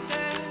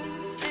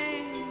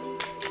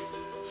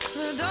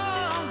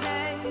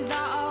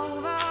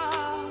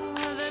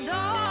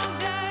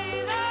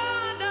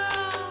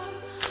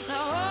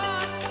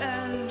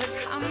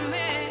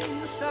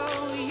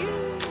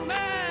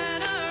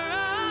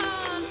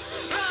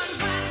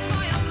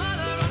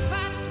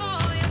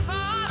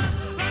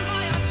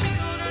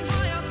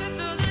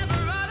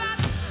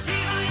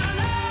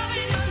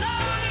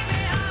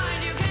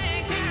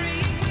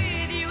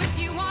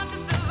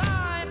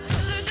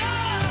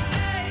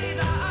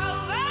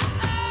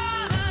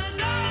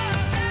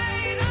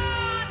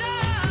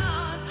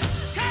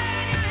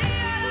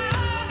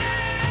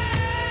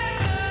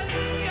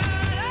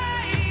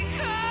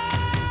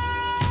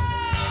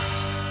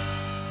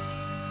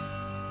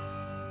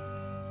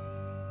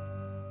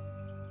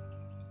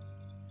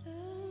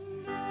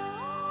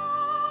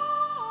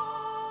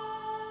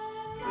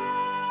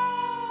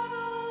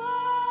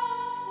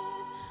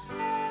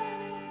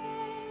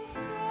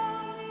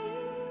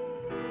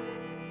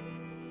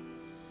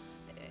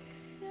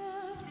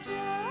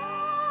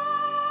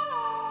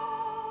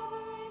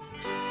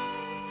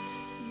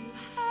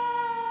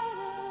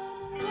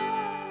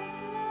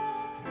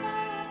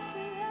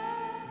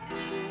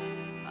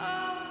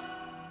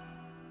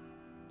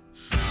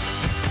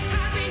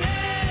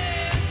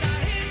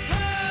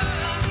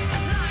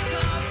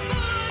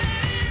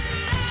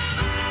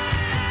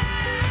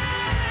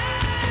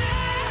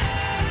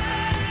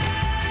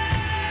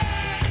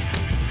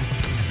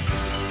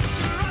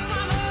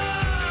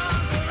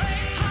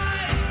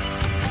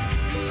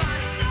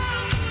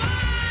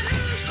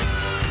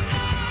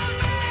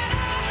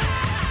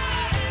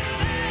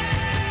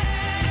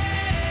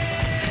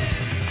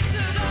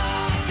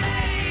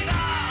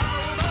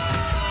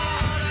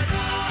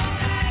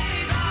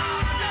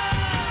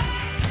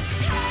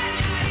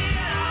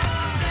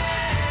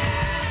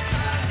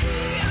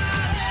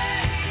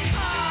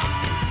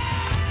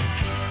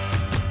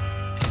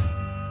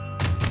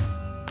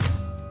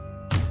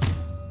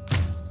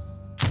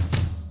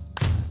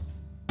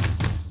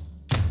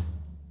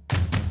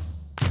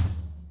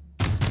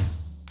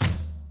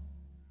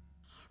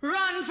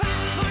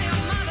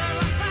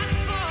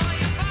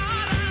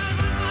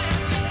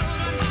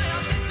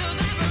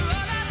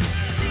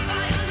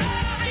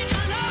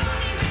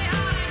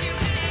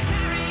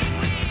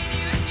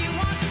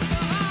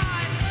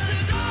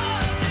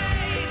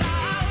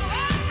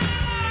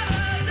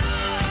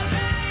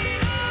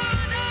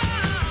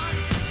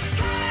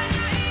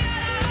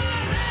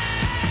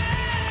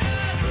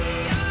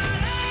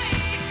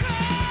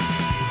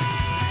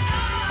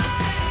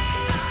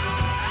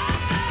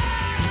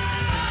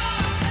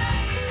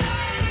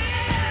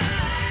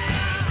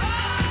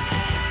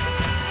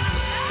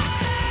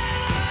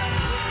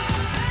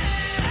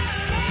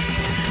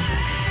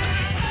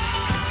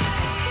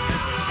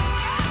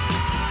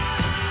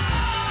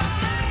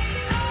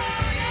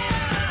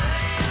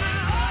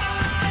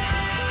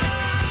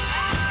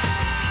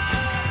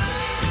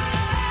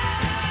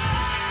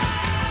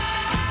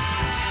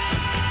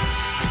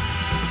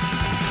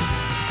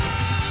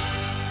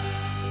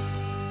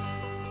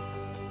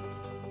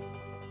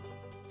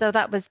So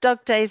that was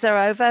Dog Days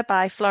Are Over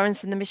by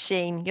Florence and the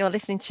Machine. You're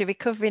listening to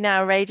Recovery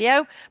Now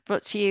Radio,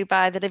 brought to you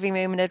by the Living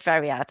Room and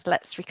Adveriad.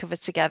 Let's recover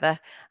together.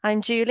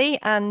 I'm Julie,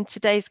 and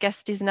today's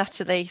guest is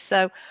Natalie.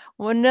 So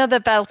another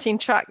belting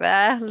track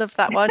there. Love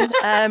that one.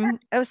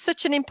 It was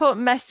such an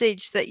important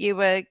message that you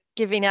were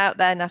giving out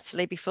there,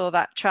 Natalie, before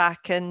that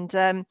track, and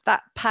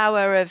that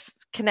power of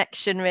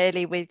connection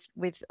really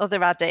with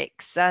other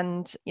addicts,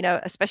 and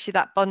especially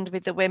that bond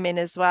with the women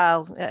as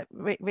well,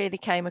 really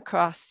came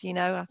across.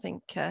 I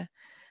think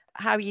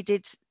how you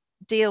did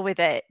deal with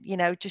it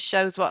just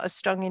shows what a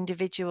strong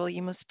individual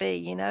you must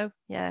be.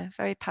 Yeah,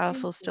 very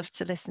powerful stuff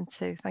to listen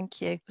to.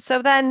 Thank you.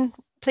 So then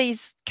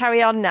please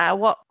carry on now.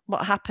 What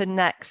happened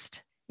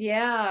next?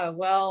 Yeah,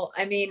 well,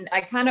 I mean,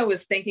 I kind of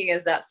was thinking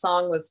as that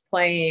song was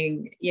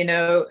playing,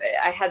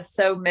 I had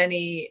so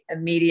many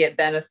immediate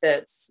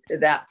benefits,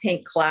 that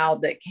pink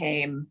cloud that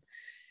came,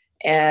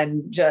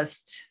 and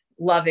just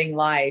loving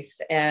life.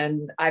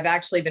 And I've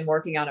actually been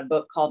working on a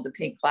book called The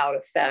Pink Cloud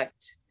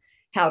Effect: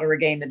 How to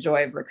Regain the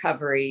Joy of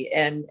Recovery.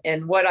 And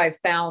what I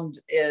found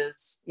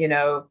is,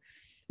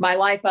 my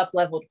life up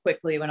leveled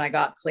quickly when I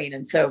got clean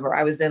and sober.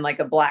 I was in like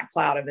a black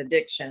cloud of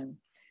addiction.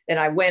 And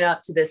I went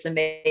up to this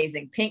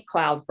amazing pink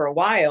cloud for a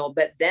while,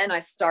 but then I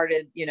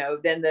started,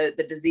 then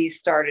the disease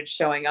started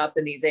showing up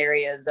in these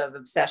areas of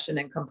obsession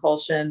and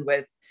compulsion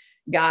with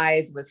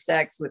guys, with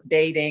sex, with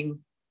dating.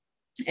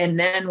 And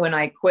then when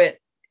I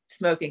quit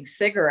smoking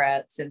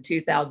cigarettes in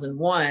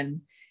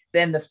 2001,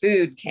 then the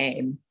food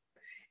came,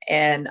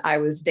 and I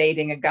was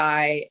dating a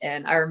guy,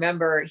 and I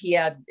remember he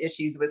had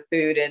issues with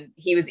food, and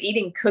he was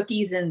eating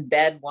cookies in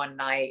bed one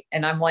night.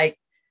 And I'm like,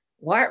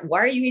 why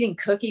are you eating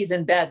cookies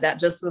in bed? That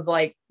just was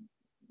like,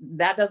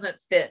 that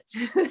doesn't fit.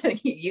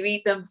 You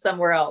eat them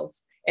somewhere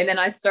else. And then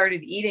I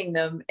started eating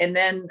them. And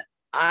then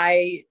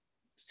I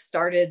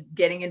started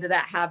getting into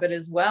that habit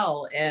as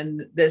well.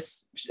 And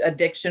this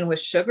addiction with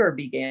sugar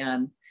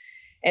began.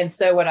 And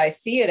so what I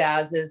see it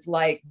as is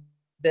like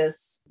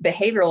this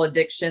behavioral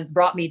addictions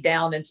brought me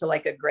down into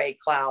like a gray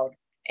cloud.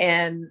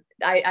 And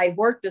I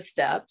worked the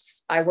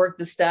steps. I worked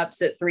the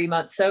steps at 3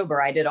 months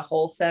sober. I did a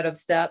whole set of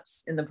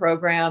steps in the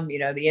program,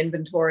 the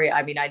inventory.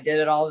 I mean, I did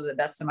it all to the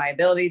best of my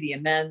ability, the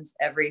amends,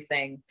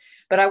 everything.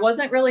 But I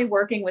wasn't really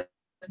working with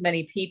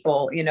many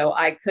people.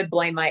 I could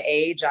blame my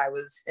age. I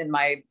was in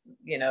my,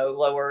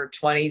 lower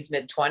 20s,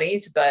 mid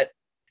 20s, but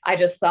I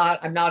just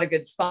thought, I'm not a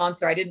good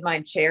sponsor. I didn't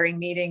mind chairing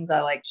meetings.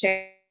 I like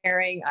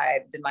chairing. I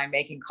didn't mind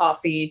making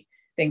coffee,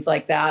 things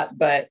like that.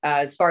 But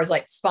as far as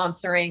like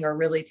sponsoring or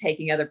really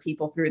taking other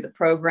people through the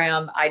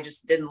program, I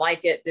just didn't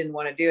like it, didn't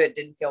want to do it,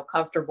 didn't feel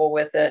comfortable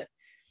with it.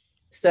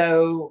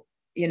 So,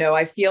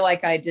 I feel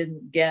like I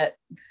didn't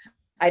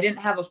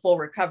have a full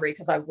recovery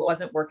because I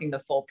wasn't working the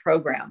full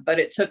program, but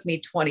it took me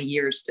 20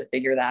 years to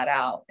figure that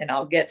out. And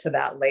I'll get to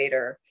that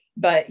later.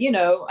 But,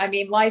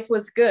 life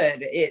was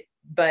good.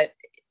 But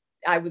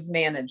I was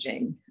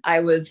managing.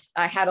 I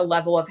had a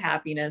level of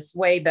happiness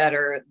way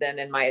better than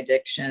in my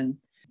addiction.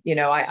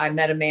 I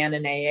met a man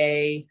in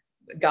AA,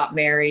 got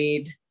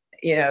married,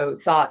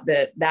 thought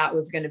that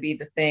was going to be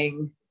the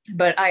thing.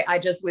 But I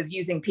just was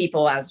using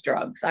people as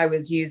drugs. I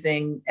was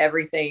using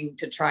everything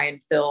to try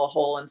and fill a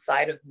hole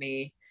inside of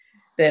me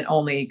that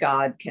only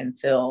God can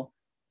fill.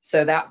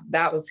 So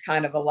that was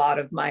kind of a lot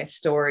of my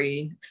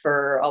story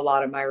for a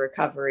lot of my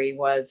recovery,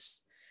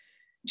 was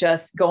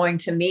just going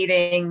to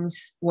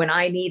meetings when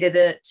I needed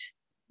it,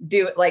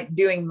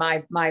 doing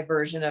my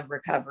version of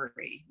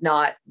recovery,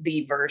 not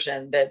the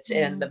version that's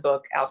in the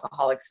book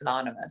Alcoholics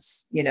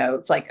Anonymous.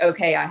 It's like,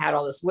 okay, I had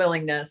all this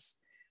willingness,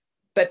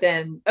 but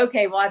then,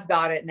 okay, well, I've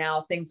got it now.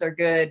 Things are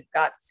good.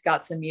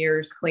 Got some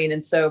years clean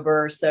and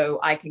sober. So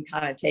I can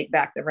kind of take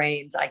back the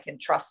reins. I can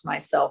trust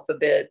myself a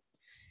bit.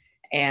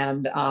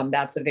 And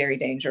that's a very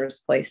dangerous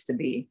place to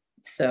be.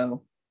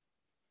 So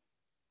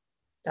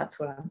that's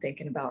what I'm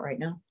thinking about right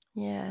now.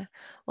 Yeah.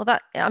 Well,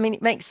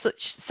 it makes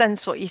such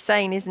sense what you're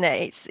saying, isn't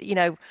it? It's,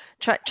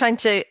 trying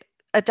to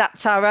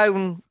adapt our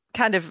own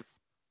kind of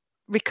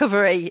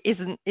recovery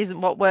isn't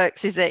what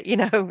works, is it?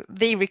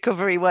 The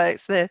recovery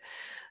works.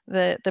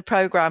 The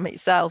program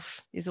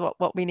itself is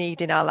what we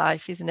need in our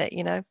life, isn't it?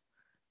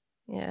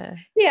 Yeah.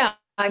 Yeah.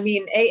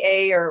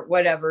 AA or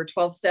whatever,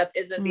 12-step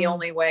isn't the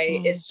only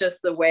way. It's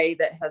just the way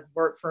that has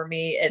worked for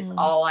me. It's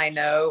all I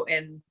know.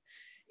 And,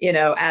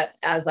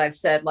 as I've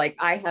said, like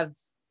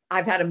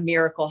I've had a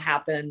miracle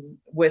happen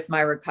with my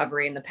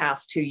recovery in the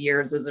past 2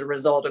 years as a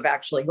result of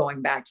actually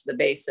going back to the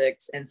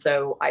basics. And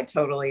so I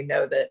totally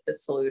know that the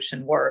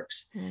solution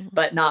works,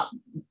 but not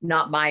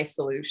my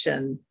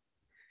solution,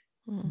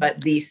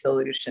 but the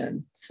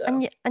solution. So.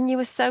 And you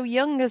were so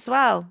young as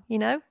well,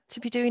 to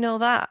be doing all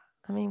that.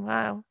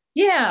 Wow.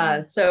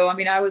 Yeah. So,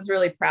 I was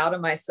really proud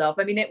of myself.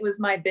 It was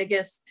my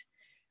biggest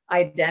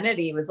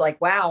identity, was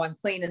like, wow, I'm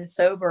clean and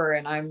sober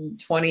and I'm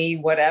 20,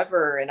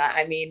 whatever. And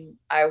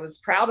I was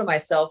proud of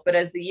myself, but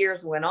as the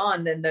years went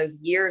on, then those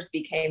years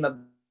became a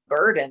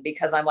burden,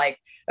 because I'm like,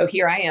 oh,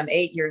 here I am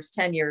 8 years,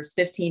 10 years,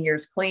 15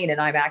 years clean, and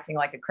I'm acting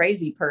like a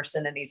crazy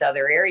person in these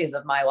other areas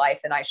of my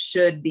life. And I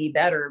should be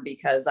better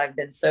because I've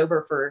been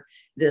sober for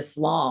this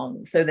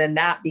long. So then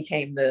that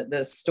became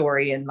the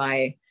story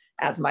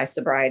as my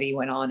sobriety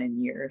went on in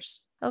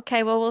years.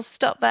 Okay, well, we'll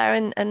stop there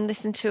and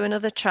listen to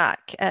another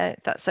track,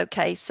 if that's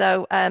okay.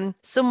 So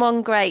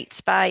Someone Great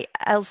by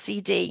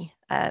LCD,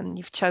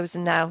 you've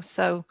chosen now.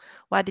 So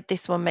why did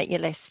this one make your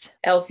list?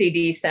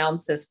 LCD Sound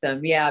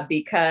System. Yeah,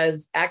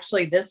 because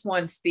actually this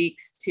one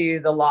speaks to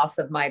the loss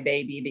of my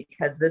baby,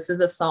 because this is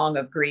a song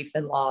of grief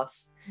and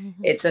loss.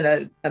 Mm-hmm. It's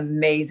an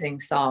amazing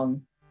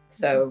song.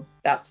 So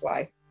that's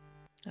why.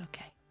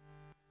 Okay.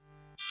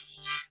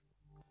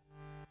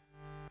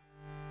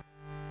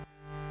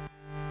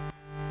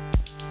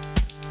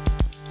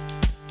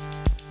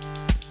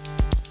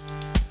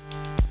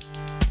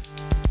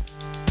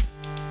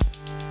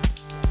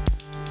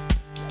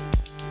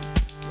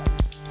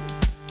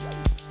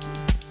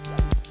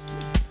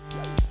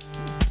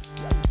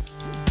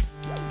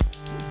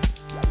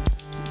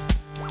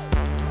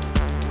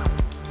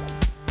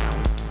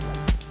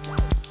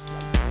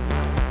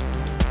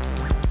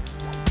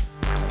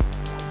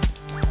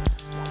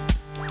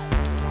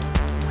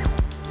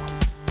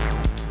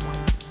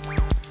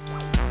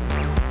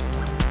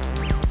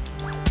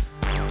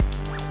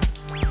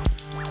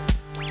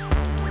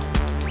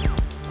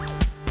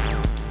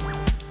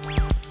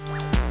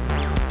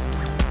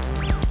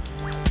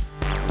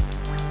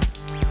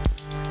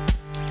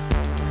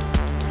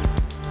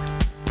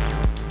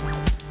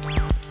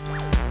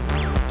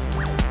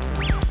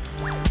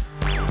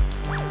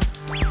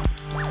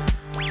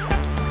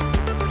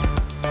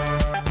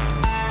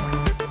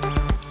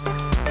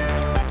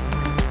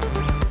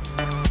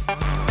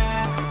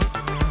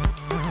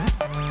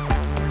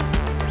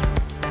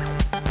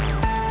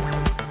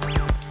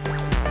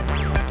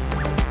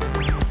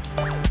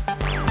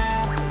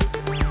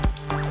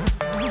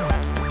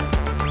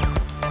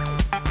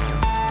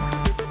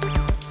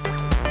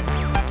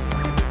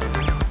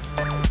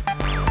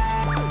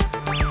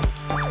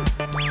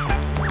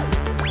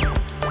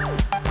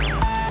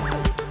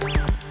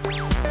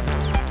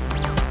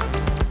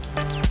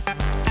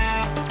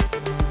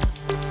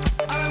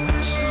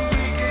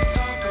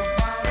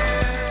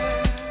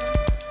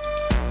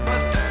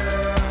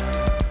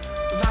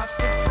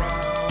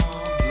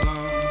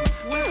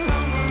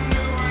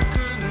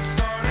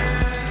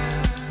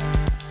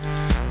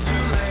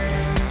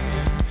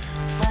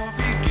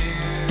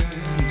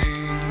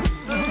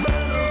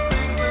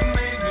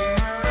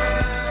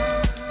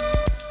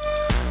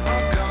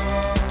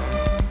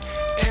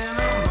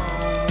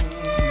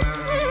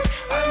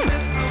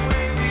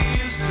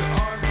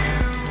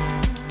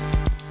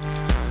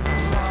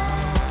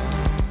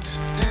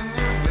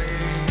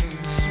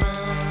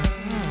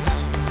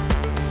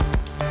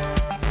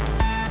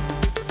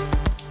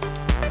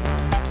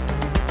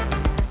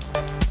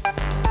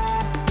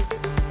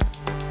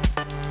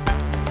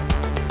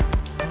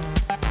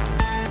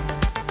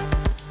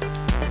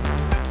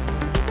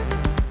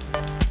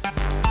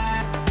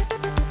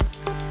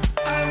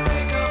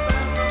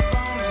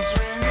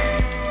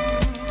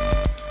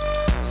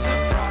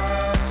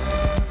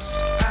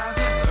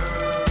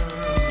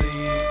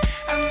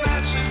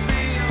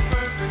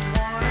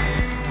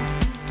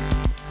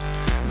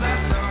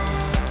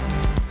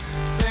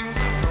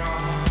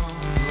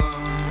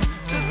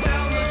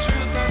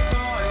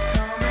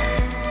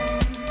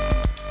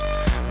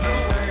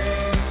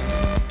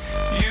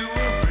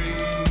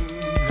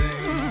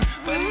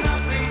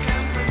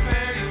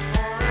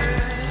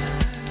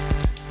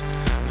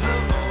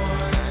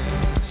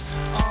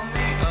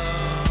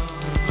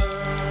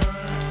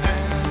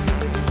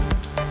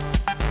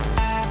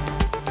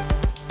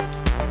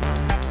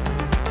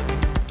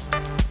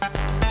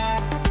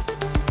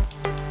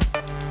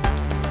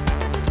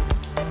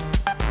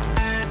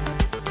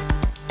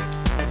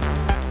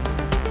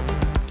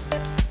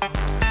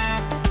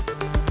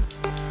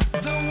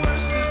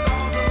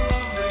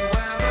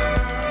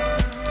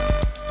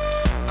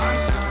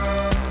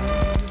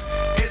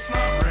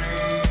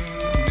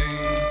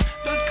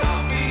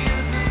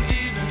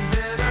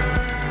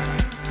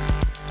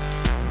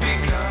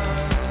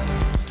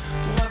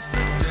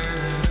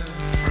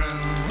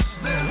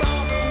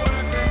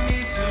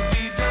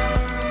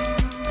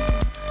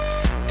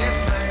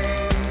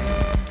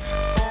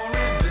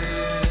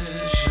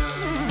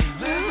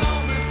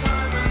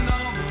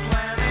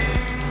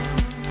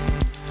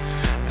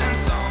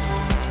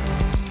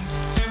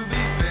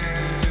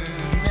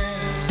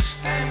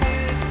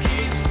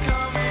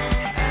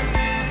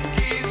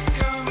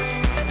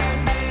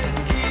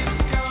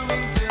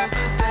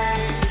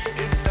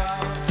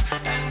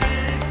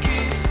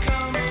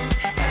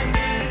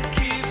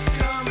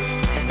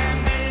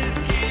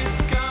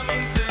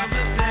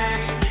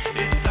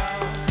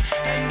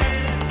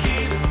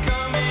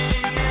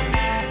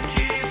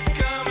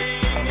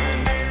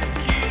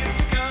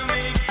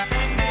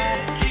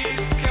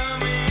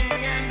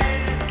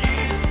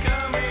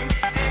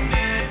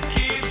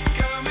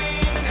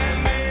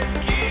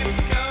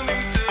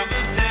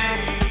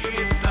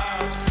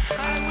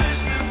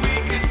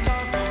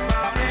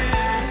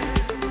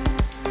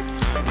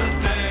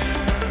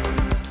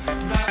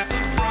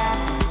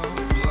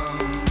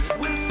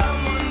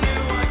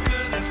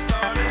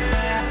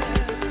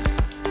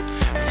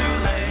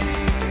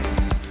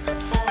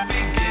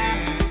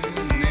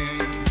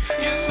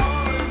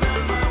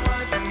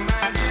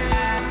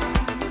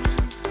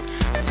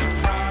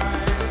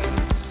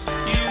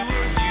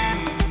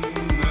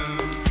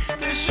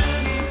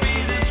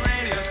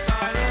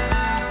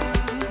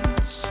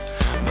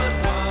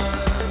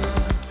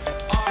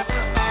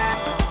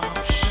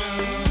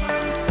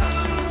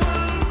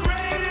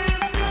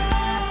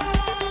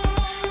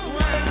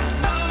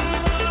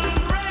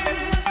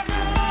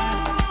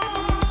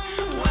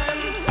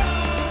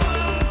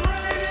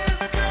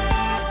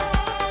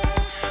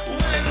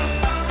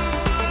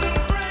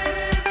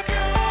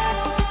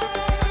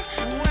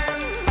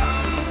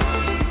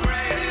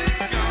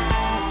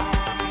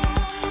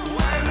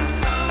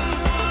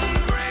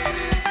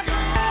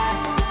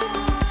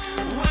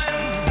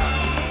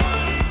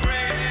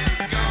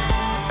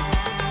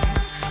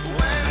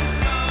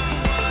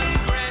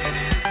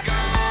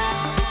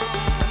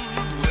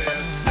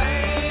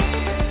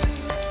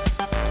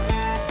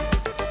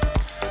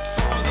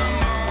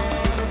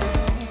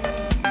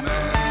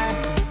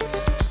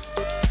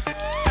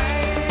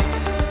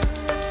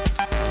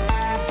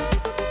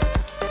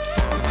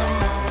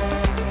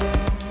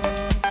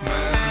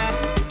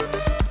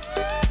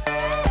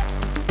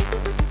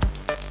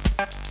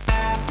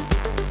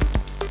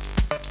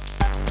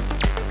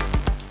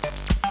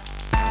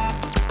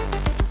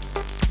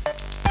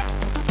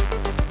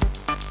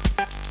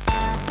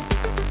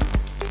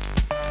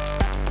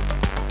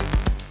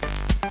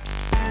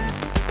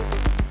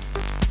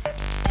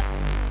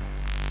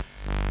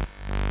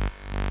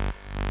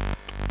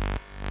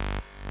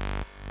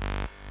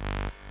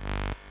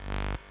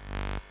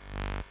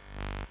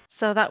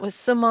 So that was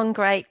Someone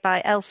Great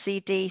by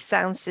LCD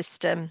Sound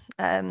System.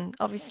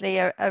 Obviously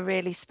a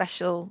really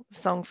special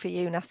song for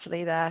you,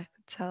 Natalie, there. I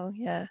could tell,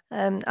 yeah.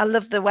 I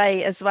love the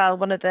way as well,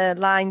 one of the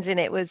lines in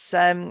it was,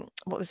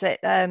 what was it?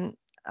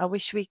 I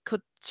wish we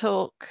could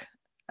talk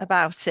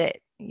about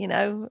it, you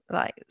know,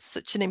 like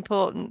such an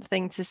important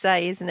thing to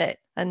say, isn't it?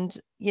 And,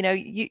 you know,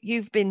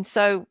 you've been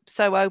so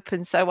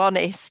open, so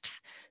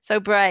honest, so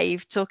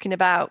brave, talking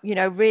about, you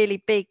know,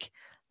 really big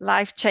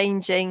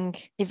life-changing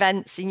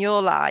events in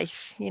your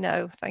life. You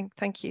know,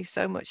 thank you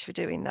so much for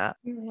doing that.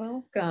 You're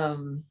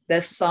welcome.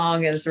 This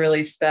song is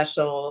really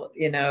special.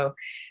 You know,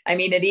 I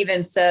mean, it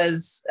even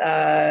says,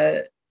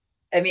 I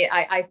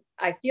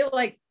feel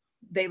like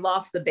they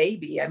lost the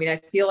baby. I mean,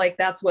 I feel like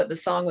that's what the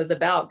song was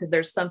about, because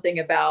there's something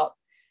about,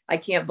 I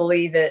can't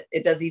believe it.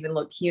 It doesn't even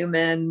look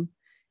human,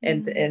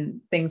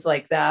 and things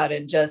like that.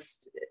 And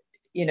just,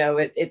 you know,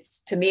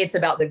 it's to me, it's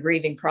about the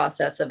grieving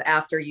process of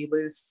after you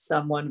lose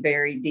someone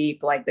very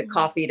deep, like the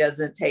coffee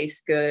doesn't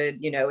taste good,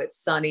 you know, it's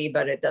sunny,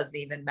 but it doesn't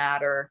even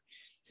matter.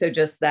 So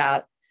just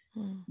that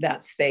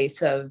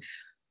space of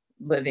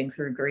living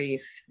through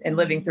grief and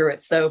living through it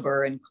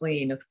sober and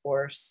clean, of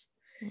course.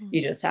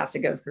 You just have to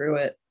go through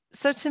it.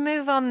 So to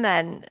move on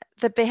then,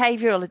 the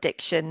behavioral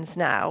addictions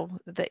now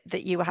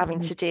that you were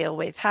having to deal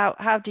with,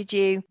 how did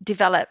you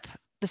develop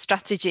the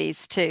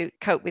strategies to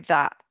cope with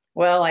that?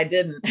 Well, I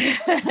didn't.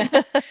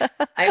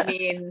 I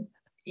mean,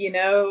 you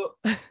know,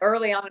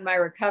 early on in my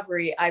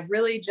recovery, I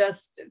really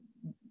just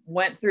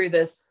went through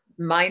this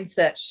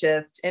mindset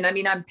shift. And I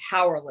mean, I'm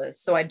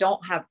powerless, so I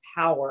don't have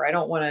power. I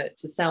don't want it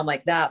to sound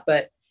like that,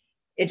 but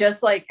it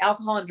just, like,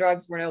 alcohol and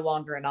drugs were no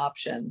longer an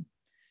option.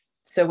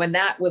 So when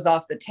that was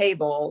off the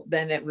table,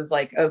 then it was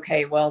like,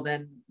 okay, well,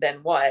 then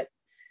what?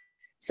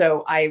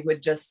 So I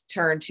would just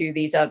turn to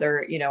these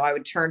other, you know, I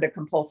would turn to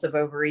compulsive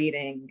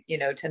overeating, you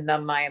know, to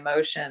numb my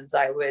emotions.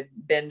 I would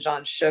binge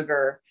on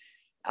sugar.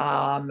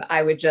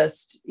 I would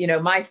just, you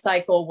know, my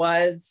cycle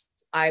was,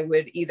 I'd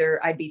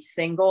be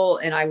single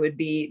and I would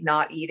be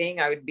not eating.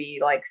 I would be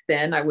like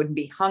thin. I wouldn't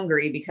be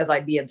hungry because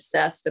I'd be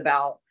obsessed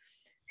about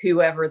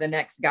whoever the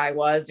next guy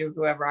was or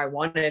whoever I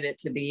wanted it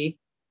to be,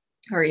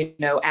 or, you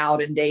know,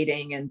 out and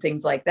dating and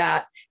things like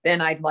that.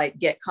 Then I'd like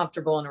get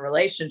comfortable in a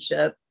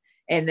relationship,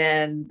 and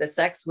then the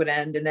sex would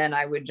end, and then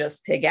I would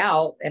just pig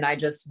out, and I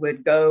just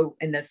would go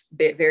in this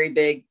very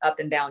big up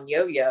and down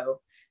yo-yo.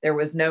 There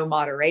was no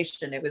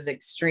moderation. It was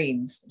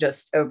extremes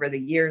just over the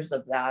years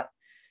of that.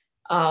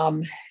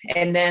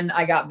 And then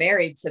I got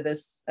married to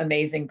this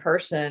amazing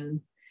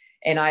person.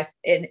 And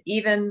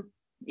even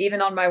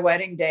on my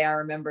wedding day, I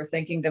remember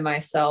thinking to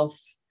myself,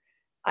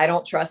 I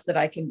don't trust that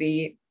I can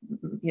be,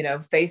 you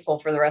know, faithful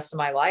for the rest of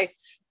my life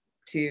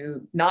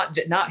to not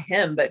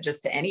him, but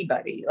just to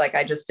anybody. Like,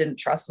 I just didn't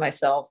trust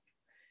myself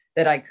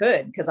that I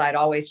could, because I'd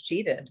always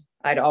cheated.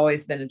 I'd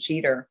always been a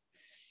cheater.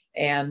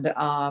 And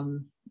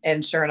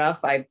sure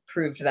enough, I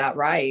proved that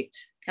right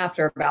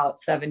after about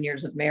 7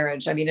 years of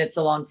marriage. I mean, it's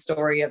a long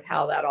story of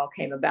how that all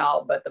came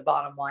about, but the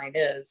bottom line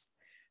is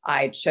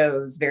I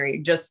chose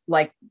just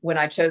like when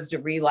I chose to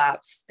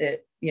relapse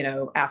it, you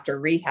know, after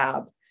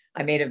rehab,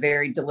 I made a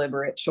very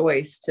deliberate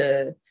choice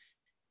to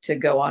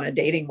go on a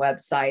dating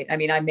website. I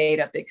mean, I made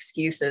up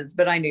excuses,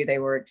 but I knew they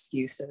were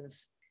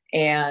excuses.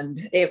 And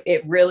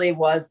it really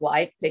was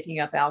like picking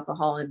up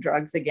alcohol and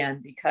drugs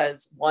again,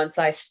 because once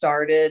I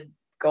started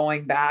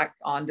going back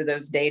onto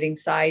those dating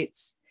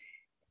sites,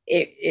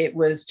 it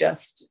was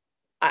just,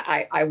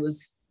 I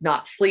was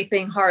not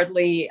sleeping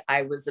hardly.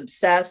 I was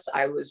obsessed.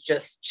 I was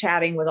just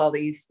chatting with all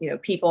these, you know,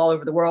 people all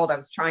over the world. I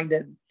was trying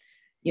to,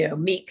 you know,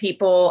 meet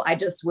people. I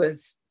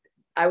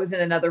was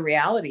in another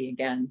reality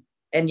again.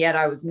 And yet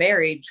I was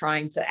married,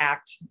 trying to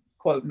act,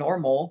 quote,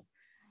 normal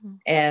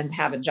and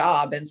have a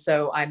job. And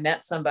so I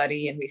met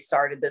somebody and we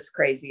started this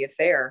crazy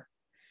affair.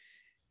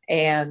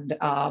 And,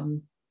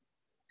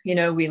 you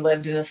know, we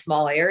lived in a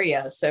small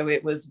area. So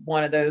it was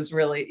one of those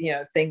really, you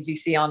know, things you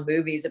see on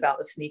movies about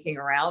the sneaking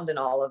around and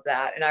all of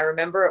that. And I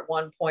remember at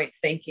one point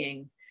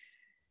thinking,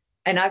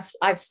 and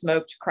I've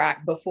smoked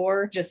crack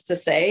before, just to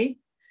say,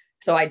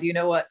 so I do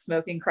know what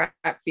smoking crack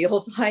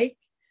feels like,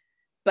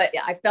 but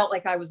I felt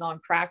like I was on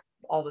crack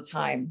all the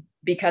time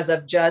because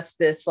of just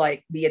this,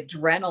 like the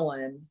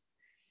adrenaline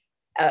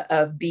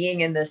of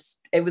being in this.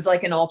 It was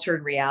like an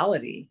altered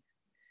reality.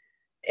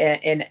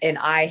 And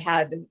I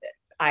had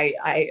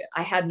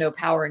no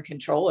power and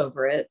control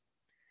over it.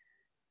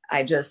 I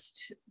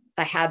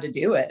had to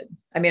do it.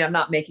 I mean, I'm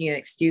not making an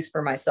excuse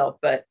for myself,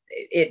 but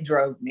it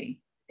drove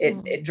me.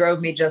 It drove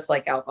me just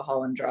like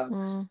alcohol and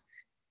drugs.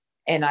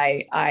 And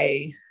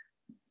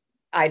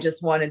I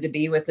just wanted to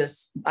be with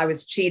this. I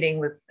was cheating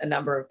with a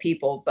number of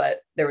people,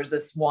 but there was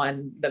this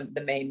one,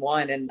 the main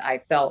one, and I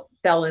fell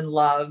in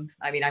love.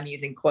 I mean, I'm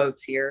using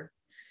quotes here.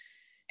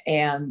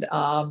 And,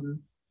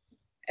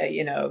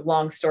 you know,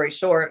 long story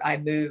short, I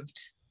moved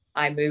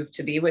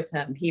to be with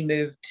him. He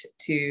moved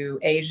to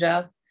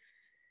Asia.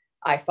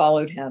 I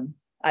followed him.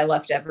 I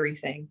left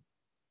everything.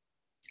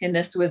 And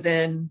this was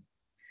in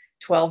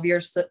 12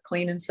 years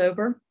clean and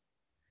sober.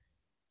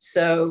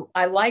 So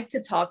I like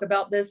to talk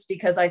about this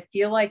because I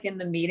feel like in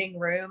the meeting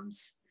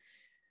rooms,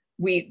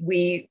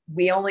 we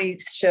only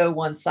show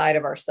one side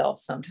of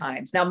ourselves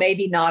sometimes. Now,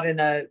 maybe not in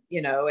a,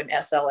 an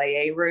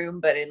SLAA room,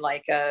 but in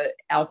like a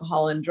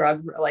alcohol and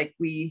drug,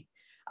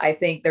 I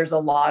think there's a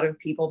lot of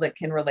people that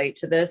can relate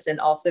to this, and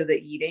also the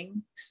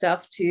eating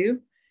stuff too.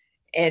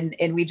 And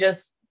we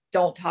just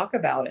don't talk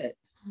about it.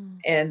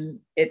 And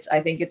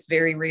I think it's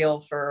very real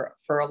for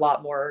a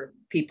lot more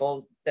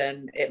people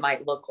than it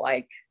might look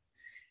like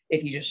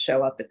if you just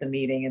show up at the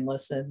meeting and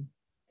listen.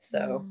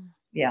 So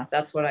yeah,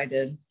 that's what I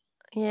did.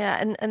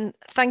 Yeah, and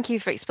thank you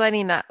for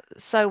explaining that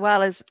so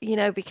well, as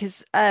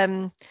because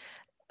when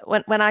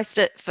I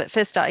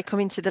first started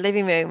coming to the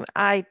living room,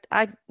 I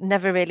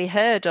never really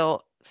heard,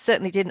 or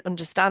certainly didn't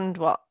understand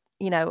what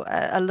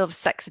a love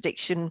sex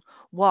addiction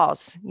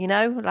was.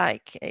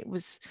 Like, it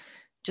was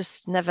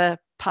just never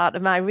part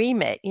of my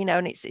remit.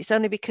 And it's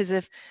only because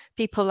of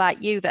people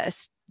like you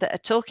that are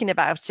talking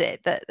about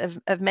it that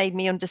have made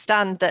me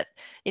understand that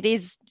it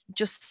is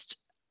just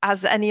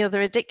as any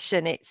other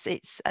addiction. It's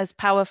as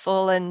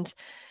powerful and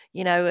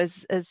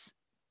as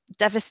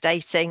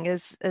devastating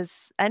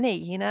as any.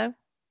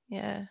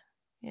 Yeah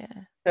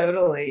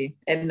Totally.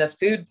 And the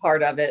food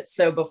part of it,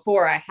 so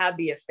before I had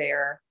the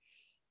affair,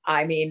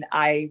 I mean,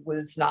 I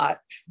was not,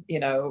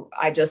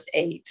 I just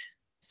ate,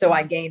 so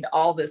I gained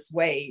all this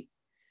weight.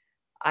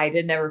 I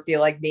did never feel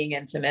like being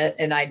intimate,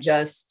 and I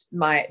just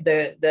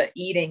the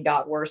eating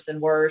got worse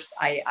and worse.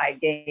 I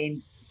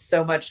gained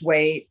so much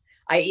weight.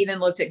 I even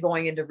looked at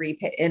going into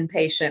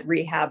inpatient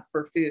rehab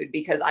for food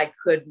because I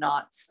could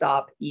not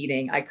stop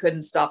eating. I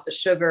couldn't stop the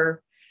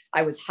sugar.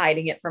 I was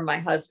hiding it from my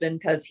husband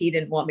because he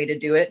didn't want me to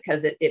do it,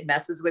 because it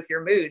messes with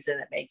your moods and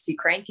it makes you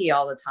cranky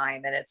all the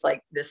time. And it's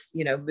like this,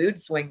 mood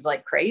swings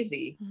like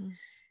crazy.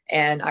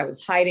 And I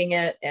was hiding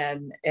it.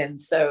 And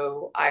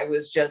so I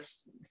was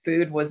just,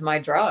 food was my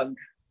drug,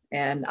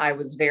 and I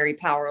was very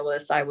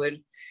powerless. I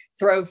would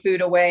throw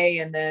food away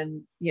and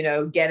then,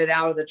 get it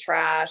out of the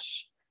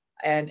trash.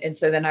 And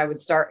so then I would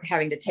start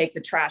having to take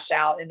the trash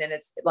out. And then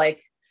it's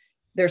like,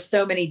 there's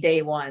so many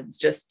day ones,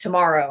 just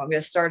tomorrow, I'm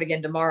going to start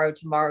again tomorrow.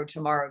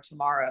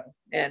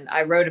 And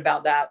I wrote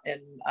about that.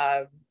 And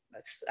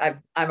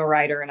I'm a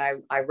writer, and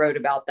I wrote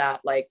about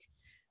that, like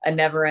a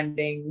never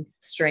ending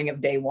string of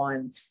day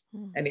ones.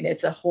 I mean,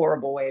 it's a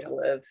horrible way to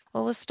live.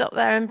 Well, we'll stop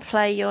there and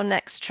play your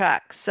next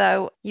track.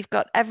 So you've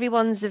got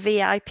Everyone's a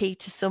VIP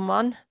to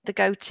Someone, the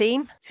Go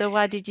Team. So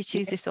why did you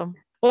choose this one?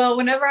 Well,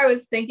 whenever I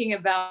was thinking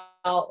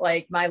about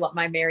like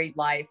my married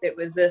life, it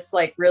was this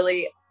like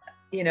really,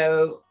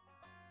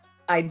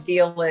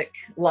 idyllic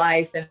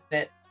life, and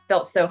it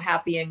felt so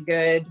happy and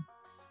good.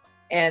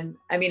 And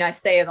I mean, I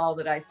say it all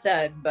that I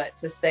said, but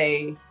to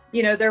say,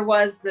 there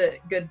was the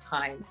good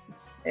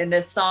times, and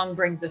this song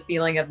brings a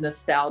feeling of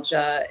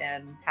nostalgia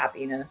and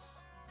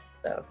happiness.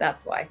 So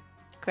that's why.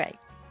 Great.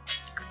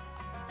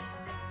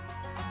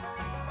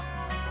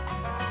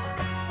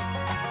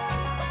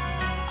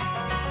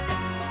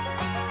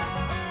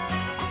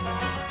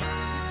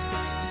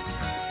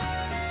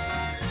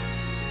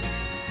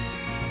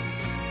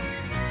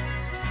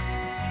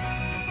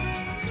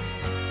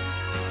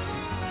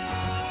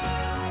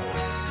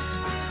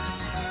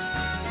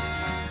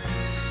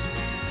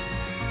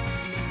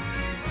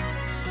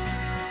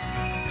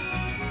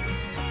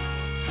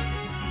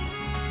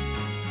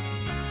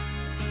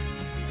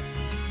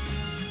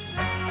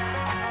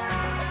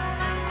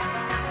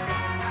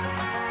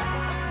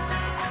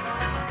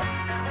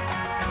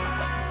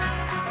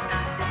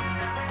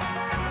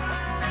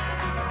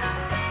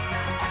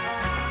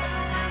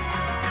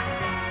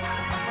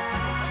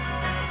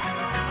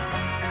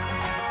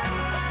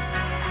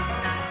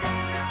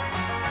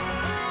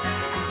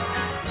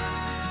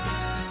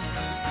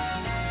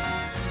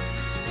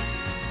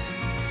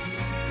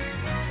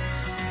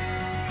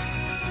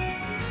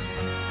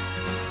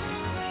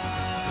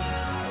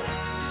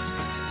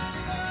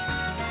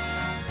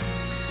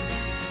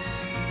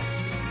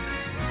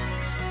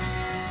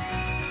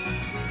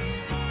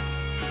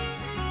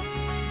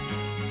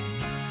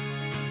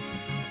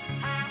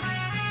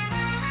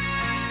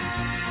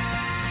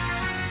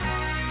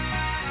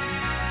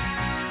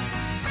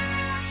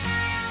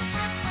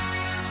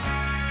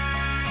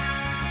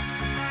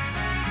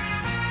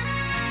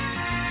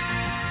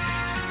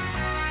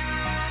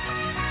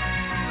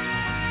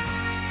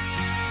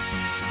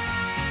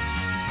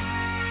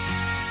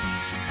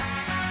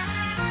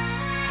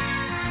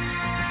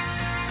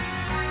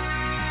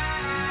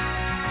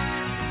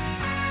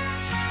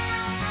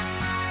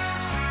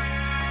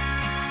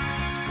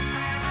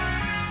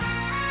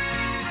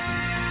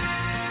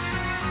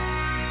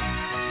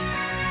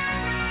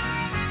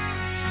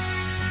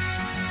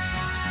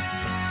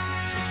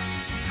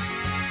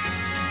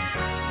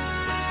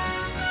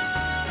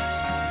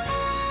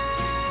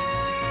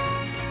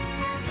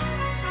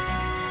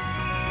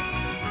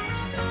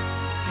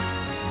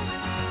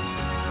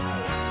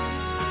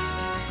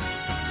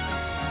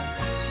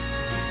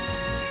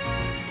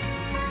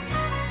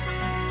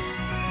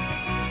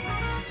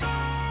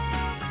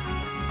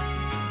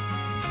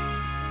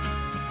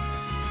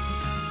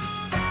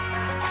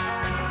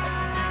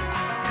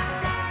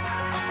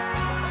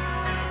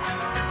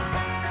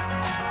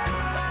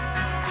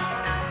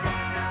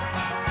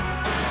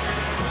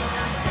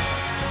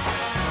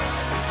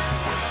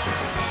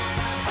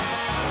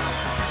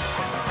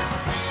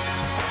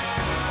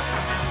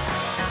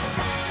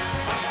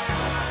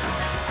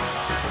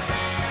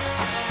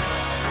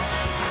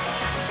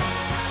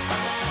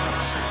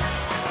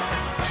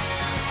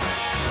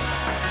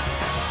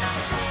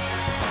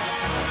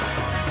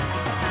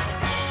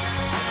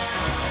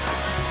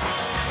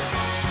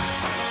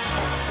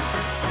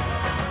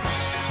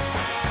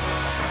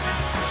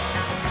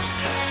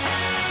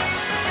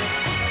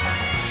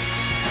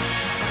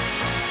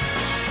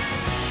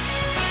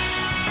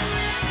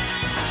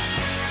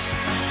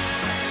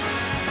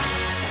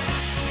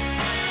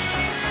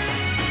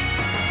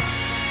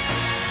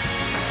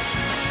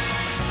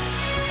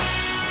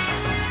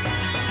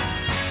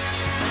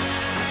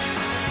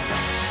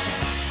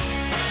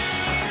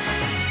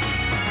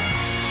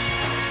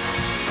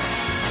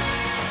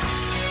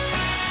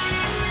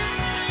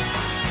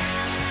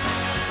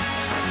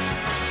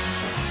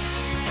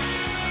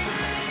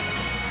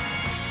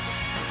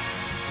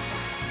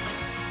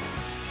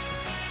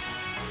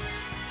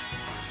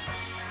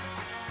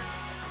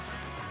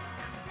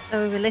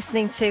 So we were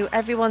listening to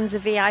Everyone's a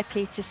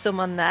VIP to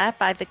Someone There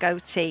by the Go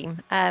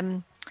Team.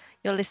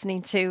 You're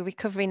listening to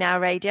Recovery Now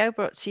Radio,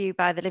 brought to you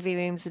by the Living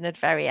Rooms and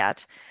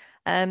Adveriad.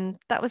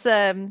 That was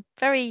a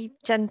very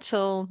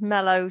gentle,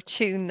 mellow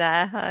tune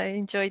there. I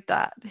enjoyed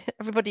that.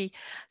 Everybody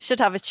should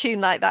have a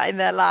tune like that in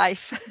their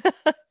life,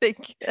 I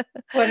think.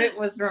 What it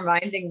was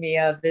reminding me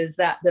of is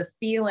that the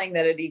feeling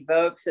that it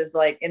evokes is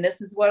like, and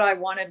this is what I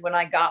wanted when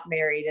I got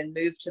married and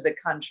moved to the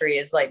country,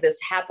 is like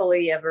this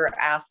happily ever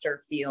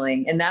after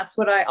feeling. And that's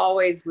what I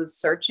always was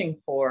searching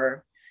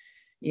for,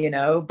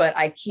 but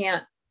I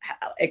can't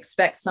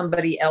expect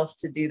somebody else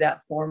to do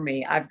that for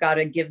me. I've got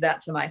to give that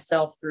to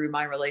myself through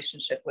my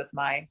relationship with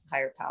my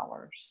higher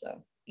power.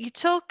 So you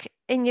talk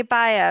in your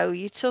bio,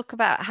 you talk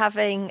about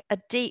having a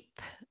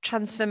deep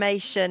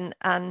transformation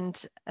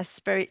and a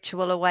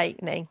spiritual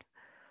awakening.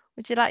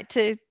 Would you like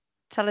to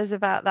tell us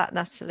about that,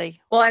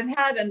 Natalie? Well, I've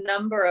had a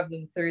number of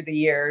them through the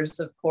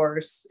years, of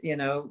course,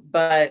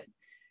 but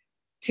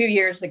 2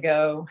 years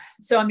ago,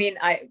 so I mean,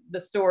 the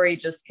story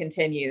just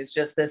continues,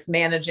 just this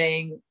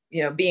managing,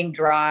 being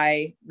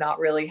dry, not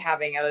really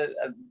having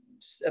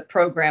a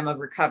program of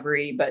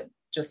recovery, but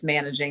just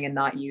managing and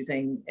not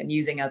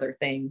using other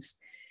things,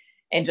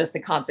 and just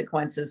the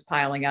consequences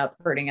piling up,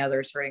 hurting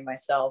others, hurting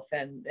myself.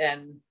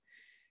 And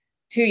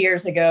 2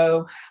 years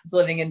ago, I was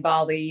living in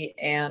Bali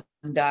and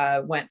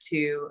went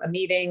to a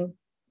meeting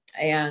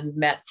and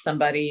met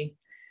somebody.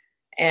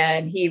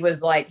 And he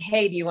was like,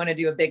 hey, do you want to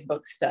do a big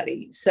book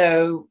study?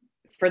 So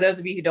for those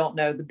of you who don't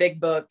know, the big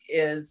book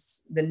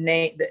is the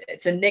name.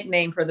 It's a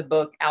nickname for the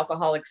book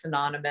Alcoholics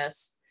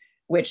Anonymous,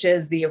 which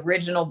is the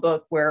original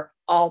book where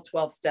all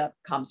 12-step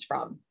comes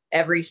from.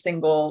 Every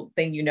single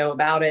thing you know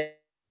about it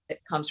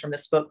comes from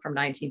this book from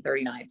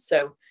 1939.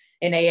 So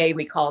in AA,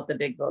 we call it the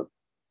big book.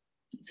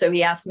 So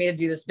he asked me to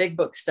do this big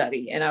book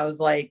study. And I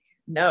was like,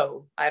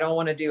 no, I don't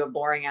want to do a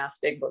boring ass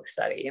big book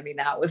study. I mean,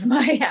 that was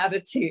my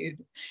attitude.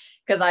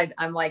 Because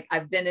I'm like,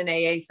 I've been in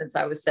AA since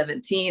I was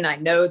 17. I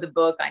know the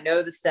book, I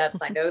know the steps,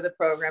 I know the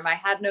program. I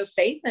had no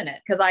faith in it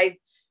because I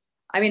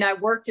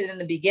worked it in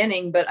the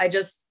beginning, but I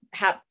just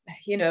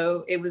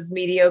it was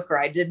mediocre.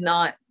 I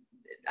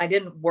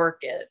didn't work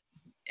it.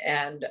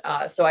 And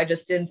so I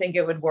just didn't think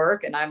it would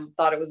work. And I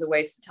thought it was a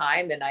waste of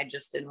time. And I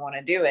just didn't want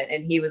to do it.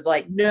 And he was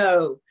like,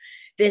 no,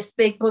 this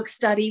big book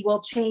study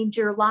will change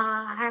your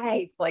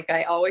life. Like,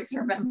 I always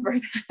remember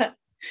that.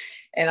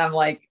 And I'm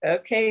like,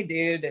 okay,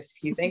 dude, if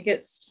you think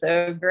it's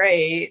so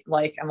great,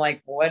 like, I'm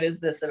like, what is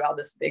this about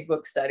this big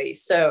book study?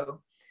 So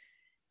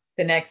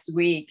the next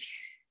week,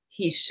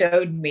 he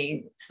showed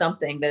me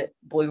something that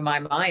blew my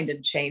mind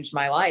and changed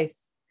my life.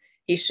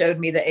 He showed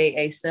me the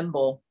AA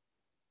symbol.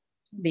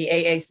 The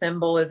AA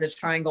symbol is a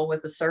triangle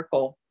with a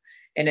circle,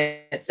 and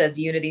it says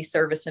unity,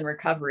 service, and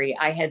recovery.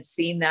 I had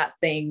seen that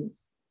thing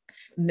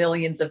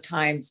millions of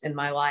times in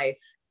my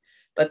life.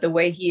 But the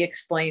way he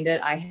explained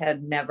it, I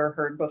had never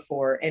heard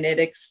before. And it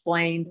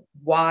explained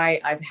why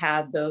I've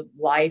had the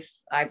life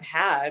I've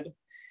had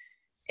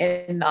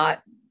and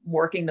not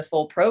working the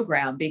full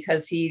program,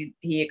 because he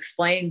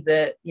explained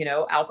that,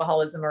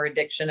 alcoholism or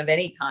addiction of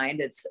any kind,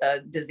 it's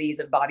a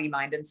disease of body,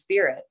 mind, and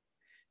spirit.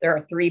 There are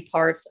 3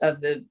 parts of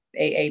the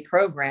AA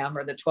program,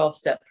 or the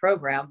 12-step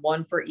program,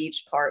 one for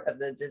each part of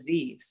the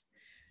disease.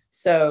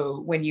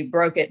 So when you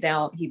broke it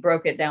down, he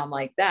broke it down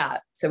like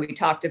that. So we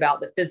talked about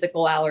the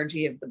physical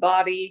allergy of the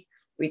body.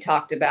 We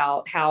talked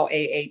about how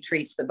AA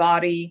treats the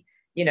body.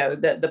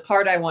 The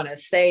part I want to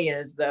say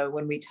is, though,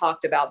 when we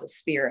talked about the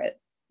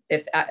spirit,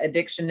 if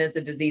addiction is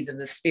a disease of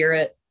the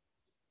spirit,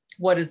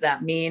 what does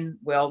that mean?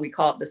 Well, we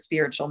call it the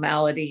spiritual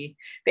malady.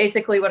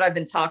 Basically what I've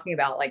been talking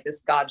about, like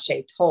this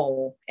God-shaped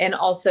hole, and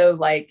also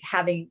like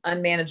having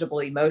unmanageable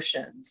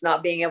emotions,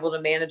 not being able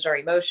to manage our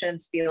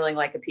emotions, feeling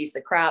like a piece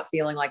of crap,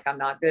 feeling like I'm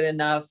not good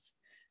enough,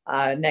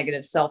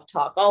 negative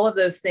self-talk, all of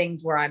those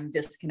things where I'm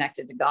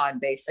disconnected to God,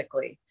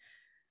 basically.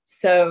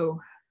 So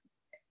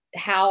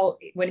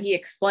when he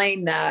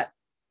explained that,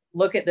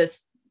 look at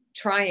this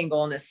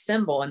triangle and this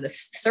symbol and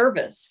this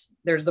service,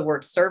 there's the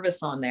word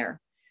service on there.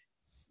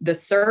 The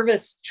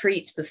service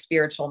treats the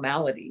spiritual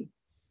malady.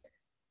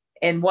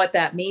 And what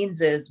that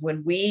means is,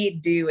 when we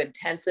do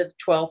intensive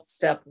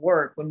 12-step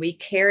work, when we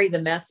carry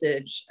the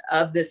message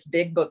of this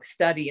big book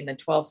study and the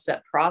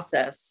 12-step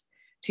process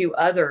to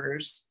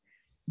others,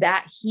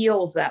 that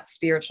heals that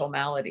spiritual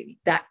malady,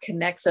 that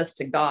connects us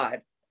to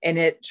God, and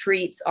it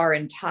treats our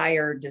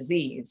entire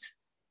disease.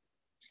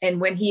 And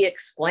when he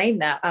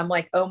explained that, I'm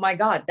like, oh my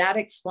God, that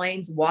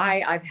explains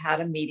why I've had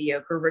a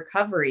mediocre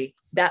recovery.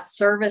 That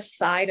service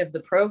side of the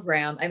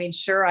program, I mean,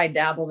 sure, I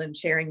dabbled in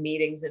sharing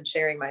meetings and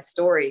sharing my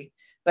story,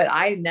 but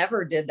I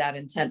never did that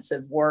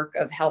intensive work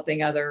of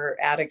helping other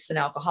addicts and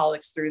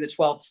alcoholics through the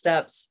 12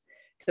 steps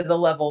to the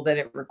level that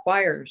it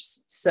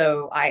requires.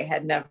 So I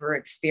had never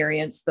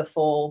experienced the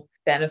full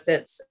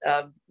benefits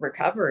of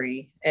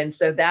recovery. And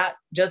so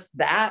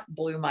that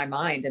blew my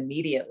mind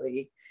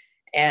immediately.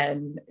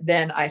 And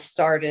then I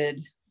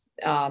started,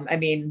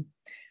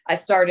 I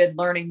started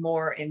learning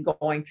more and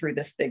going through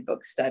this big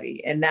book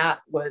study. And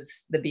that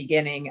was the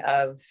beginning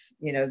of,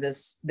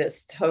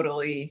 this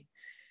totally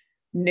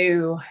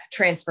new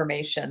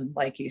transformation,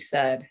 like you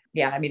said.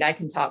 Yeah, I mean, I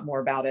can talk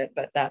more about it,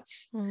 but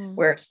that's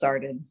where it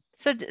started.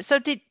 So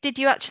did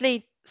you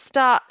actually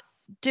start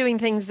doing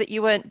things that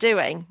you weren't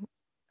doing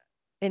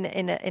in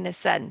a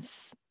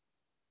sense?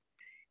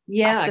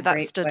 Yeah, after that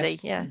great study.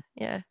 question.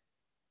 Yeah.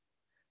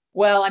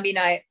 Well, I mean,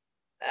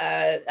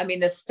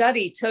 the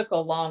study took a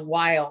long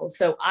while.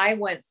 So I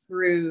went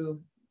through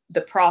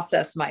the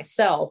process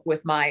myself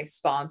with my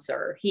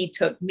sponsor. He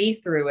took me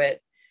through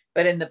it.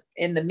 But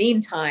in the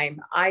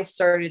meantime, I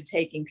started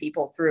taking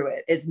people through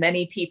it, as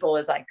many people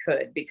as I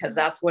could, because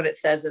that's what it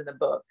says in the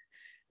book.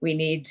 We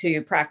need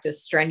to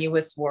practice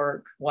strenuous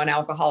work, one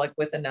alcoholic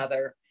with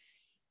another.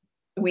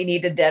 We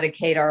need to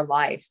dedicate our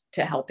life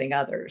to helping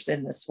others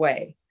in this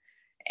way.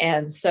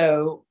 And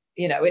so,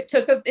 you know, it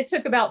took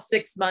about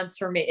 6 months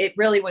for me. It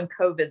really, when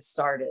COVID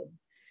started,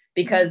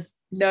 because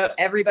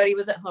everybody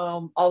was at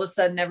home. All of a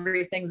sudden,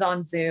 everything's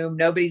on Zoom.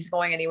 Nobody's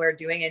going anywhere,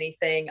 doing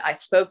anything. I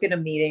spoke at a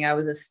meeting. I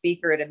was a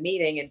speaker at a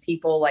meeting, and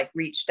people like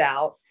reached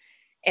out.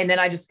 And then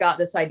I just got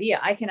this idea.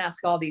 I can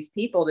ask all these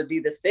people to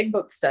do this big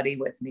book study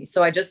with me.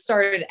 So I just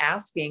started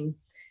asking,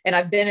 and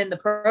I've been in the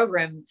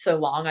program so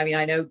long. I mean,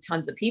 I know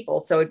tons of people.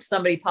 So if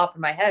somebody popped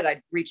in my head,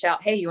 I'd reach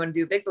out, hey, you want to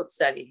do a big book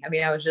study? I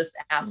mean, I was just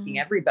asking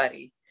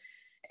everybody.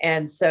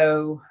 And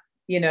so,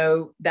 you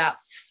know,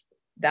 that's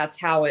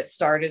how it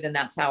started, and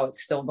that's how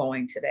it's still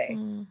going today,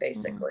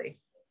 basically.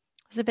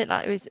 It's a bit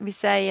like we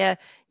say,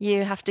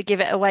 you have to give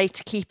it away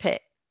to keep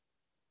it.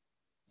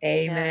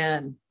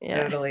 Amen.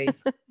 Yeah. Totally.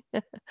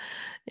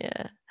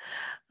 Yeah.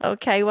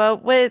 Okay. Well,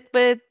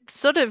 we're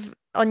sort of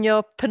on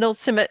your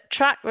penultimate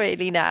track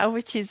really now,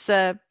 which is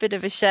a bit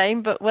of a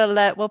shame, but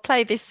we'll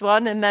play this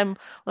one, and then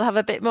we'll have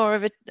a bit more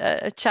of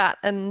a chat,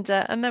 and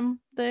then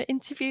the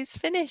interview's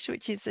finished,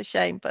 which is a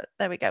shame, but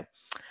there we go.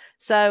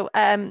 So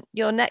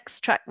your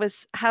next track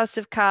was House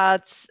of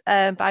Cards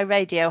by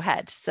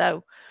Radiohead.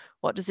 So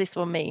what does this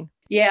one mean?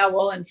 Yeah,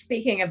 well, and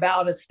speaking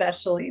about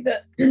especially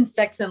the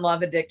sex and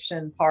love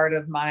addiction part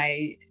of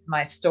my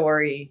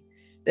story,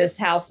 this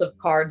House of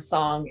Cards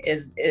song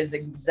is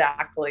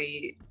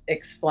exactly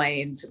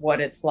explains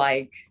what it's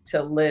like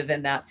to live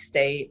in that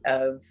state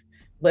of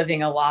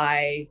living a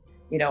lie,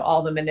 you know,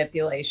 all the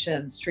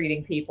manipulations,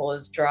 treating people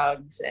as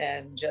drugs,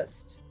 and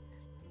just,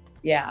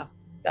 yeah,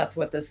 that's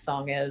what this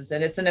song is.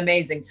 And it's an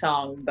amazing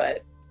song,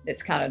 but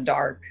it's kind of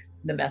dark,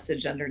 the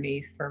message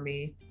underneath for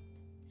me.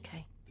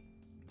 Okay.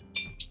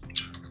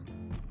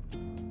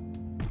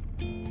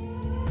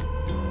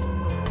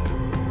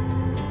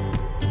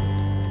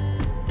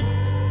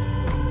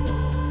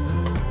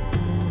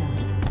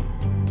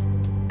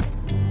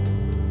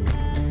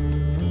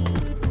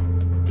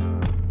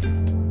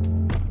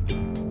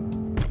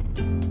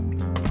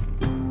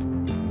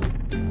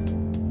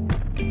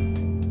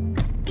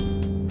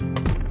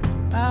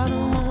 I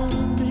don't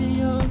wanna be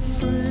your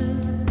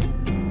friend.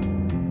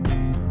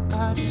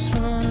 I just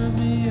wanna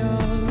be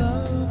your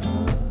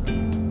lover.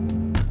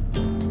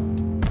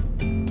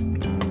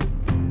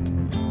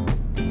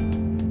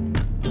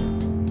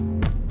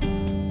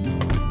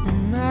 No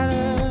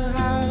matter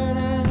how it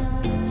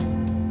ends,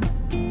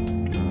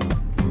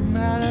 no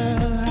matter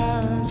how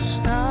it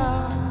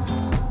starts,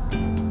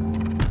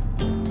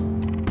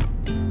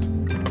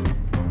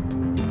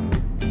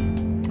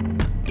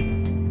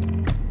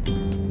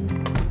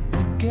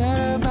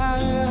 forget about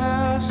your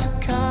house of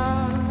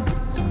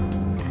cards.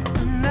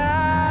 I'm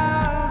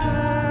out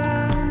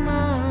of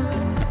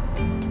mind.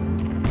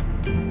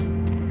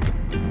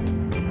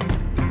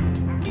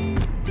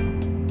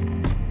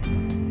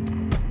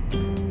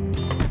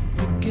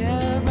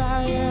 Forget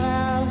about your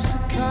house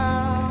of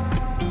cards.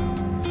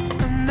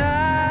 I'm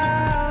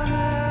out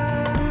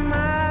of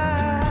mind.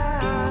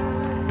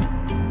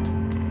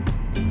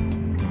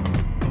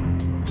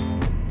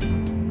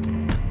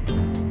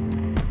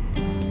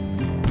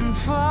 And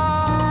fall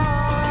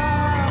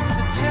off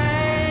the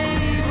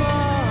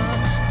table,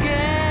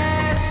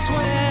 get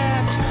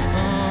swept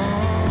under.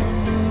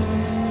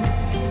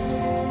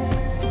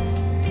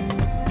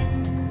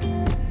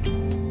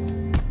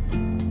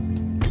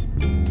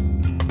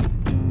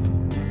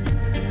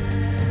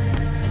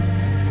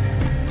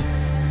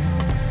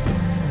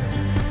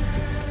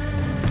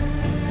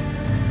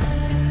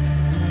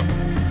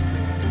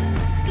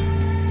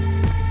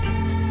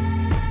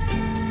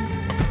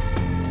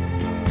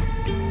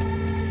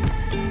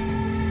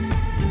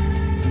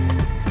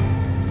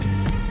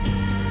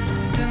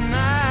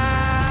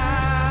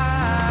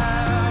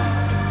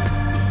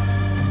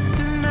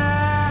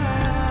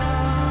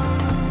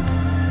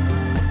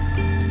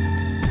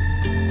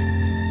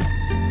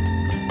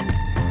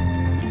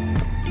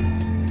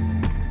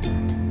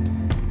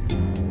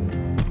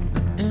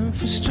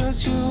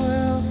 Infrastructure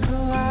will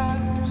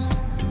collapse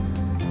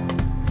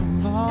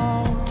from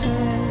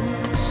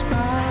voltage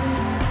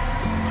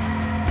spikes.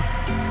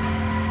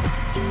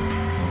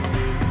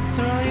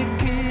 Throw your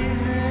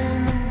keys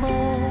in the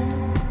bowl,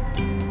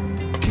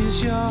 kiss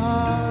your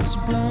heart's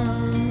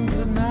blown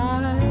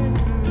goodnight.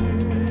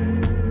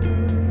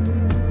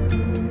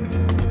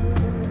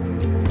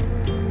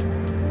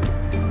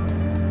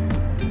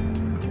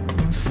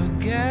 And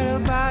forget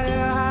about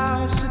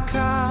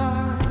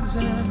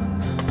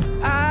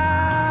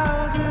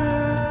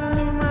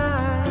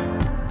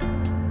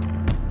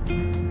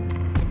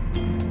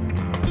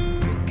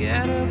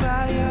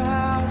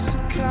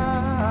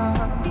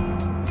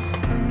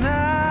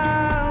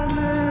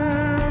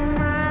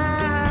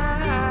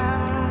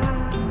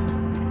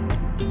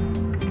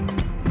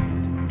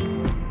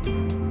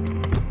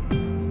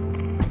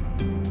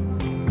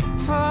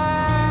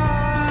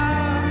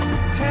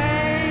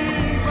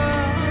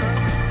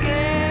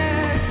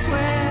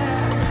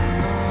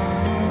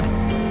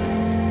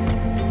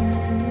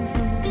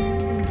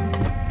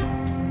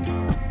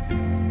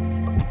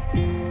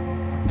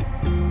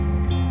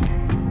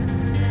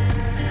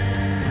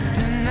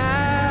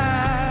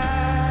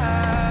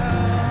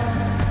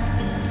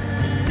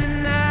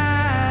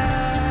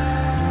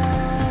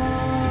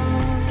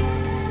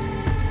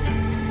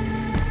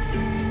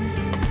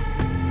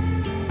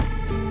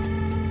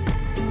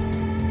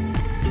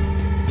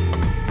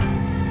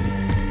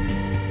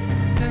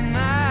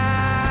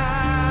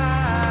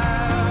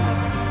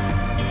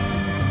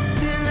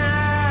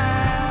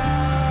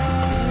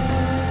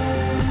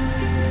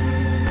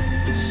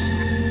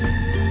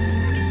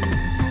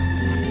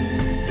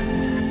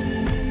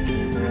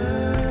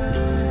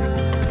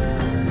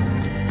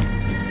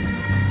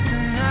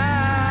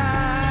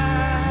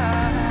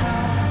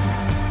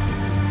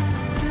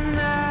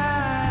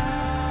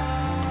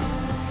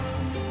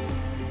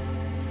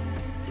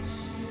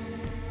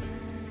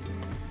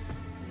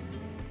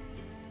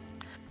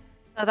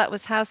Oh, that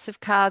was House of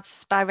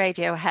Cards by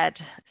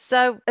Radiohead.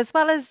 So, as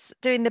well as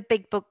doing the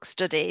big book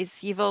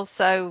studies, you've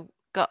also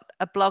got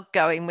a blog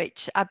going,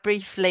 which I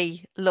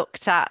briefly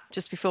looked at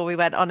just before we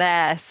went on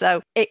air.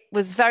 So it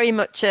was very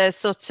much a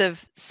sort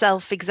of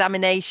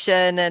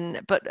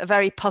self-examination but a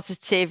very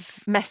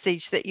positive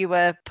message that you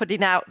were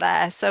putting out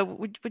there. So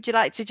would you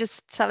like to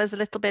just tell us a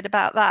little bit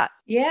about that?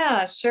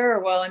 Yeah,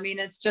 sure. Well, I mean,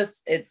 it's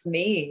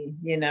me,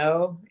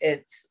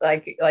 it's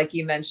like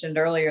you mentioned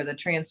earlier, the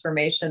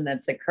transformation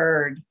that's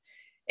occurred.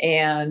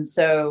 And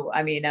so,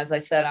 I mean, as I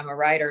said, I'm a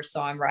writer,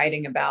 so I'm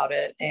writing about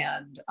it.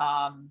 And,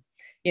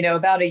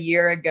 about a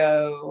year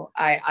ago,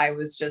 I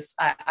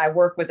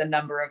work with a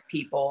number of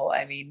people.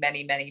 I mean,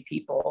 many, many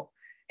people.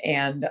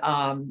 And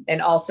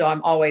also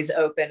I'm always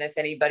open if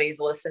anybody's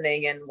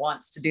listening and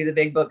wants to do the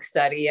big book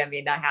study. I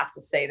mean, I have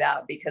to say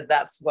that because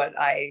that's what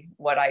I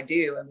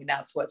do. I mean,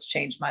 that's what's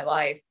changed my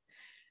life.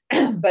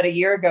 But a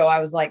year ago, I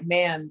was like,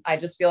 man, I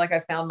just feel like I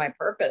found my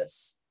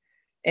purpose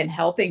in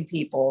helping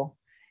people.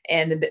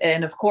 And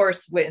of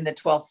course, in the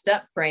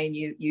 12-step frame,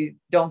 you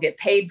don't get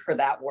paid for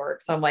that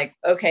work. So I'm like,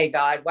 okay,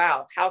 God,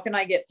 wow, how can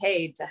I get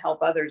paid to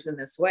help others in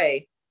this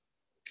way?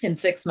 And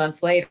 6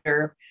 months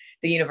later,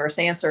 the universe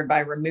answered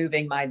by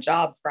removing my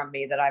job from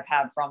me that I've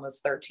had for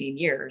almost 13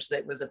 years.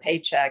 That was a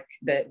paycheck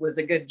that was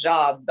a good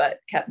job,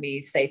 but kept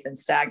me safe and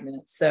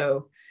stagnant.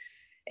 So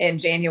in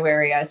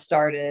January, I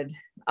started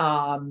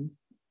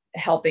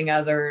helping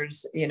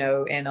others, in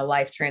a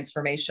life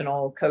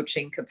transformational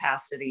coaching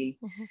capacity.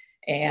 Mm-hmm.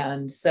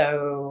 And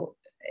so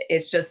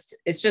it's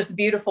just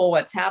beautiful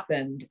what's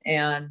happened.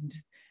 And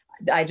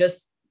I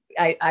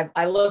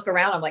look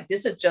around, I'm like,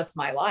 this is just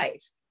my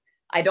life.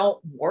 I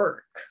don't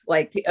work.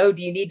 Like, oh,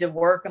 do you need to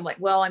work? I'm like,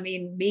 well, I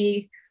mean,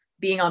 me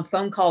being on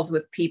phone calls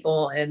with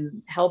people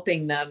and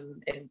helping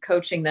them and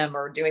coaching them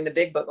or doing the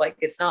big book, like,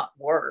 it's not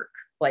work.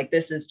 Like,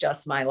 this is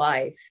just my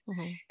life.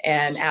 Mm-hmm.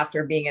 And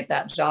after being at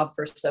that job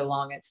for so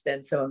long, it's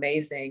been so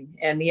amazing.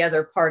 And the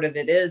other part of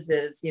it is,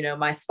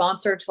 my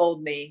sponsor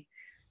told me,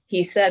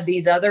 he said,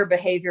 these other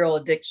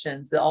behavioral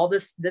addictions, all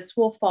this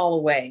will fall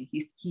away.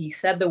 He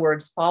said the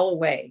words fall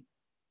away.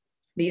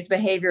 These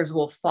behaviors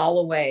will fall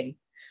away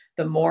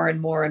the more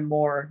and more and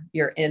more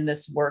you're in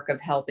this work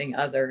of helping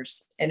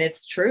others. And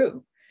it's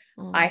true.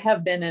 Mm. I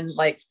have been in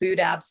like food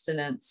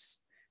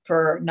abstinence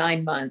for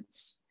 9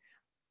 months.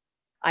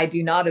 I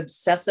do not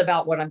obsess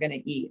about what I'm going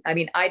to eat. I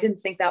mean, I didn't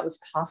think that was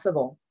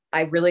possible.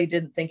 I really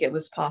didn't think it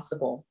was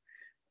possible.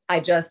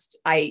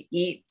 I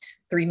eat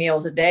 3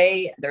 meals a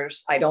day.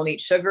 I don't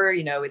eat sugar.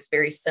 It's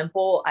very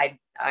simple.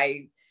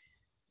 I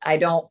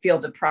don't feel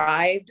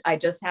deprived. I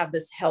just have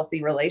this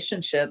healthy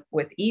relationship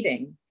with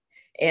eating.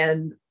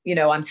 And,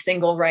 I'm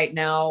single right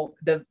now.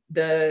 The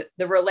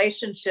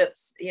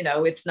relationships,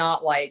 it's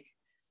not like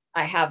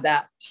I have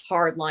that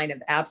hard line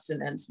of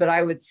abstinence, but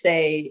I would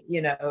say,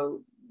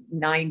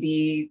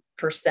 90%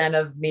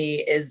 of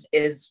me is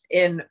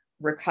in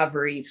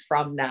recovery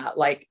from that.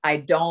 Like, I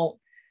don't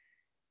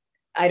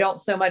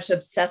so much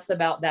obsess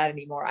about that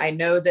anymore. I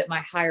know that my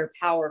higher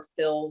power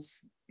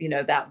fills,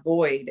 that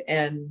void.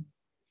 And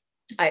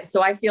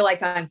so I feel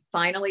like I'm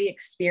finally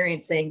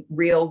experiencing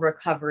real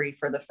recovery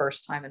for the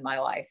first time in my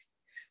life,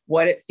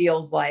 what it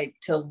feels like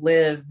to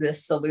live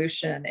this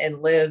solution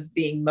and live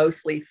being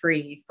mostly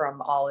free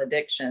from all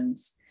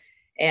addictions.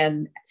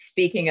 And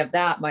speaking of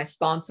that, my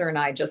sponsor and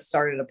I just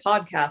started a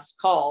podcast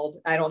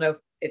called, I don't know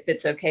if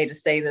it's okay to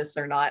say this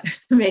or not,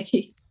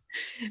 maybe.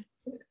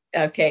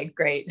 Okay,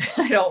 great.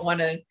 I don't want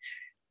to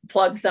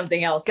plug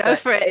something else. Go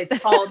for it.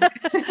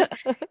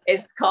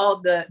 It's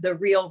called the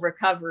Real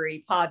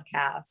Recovery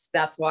Podcast.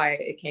 That's why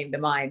it came to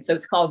mind. So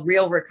it's called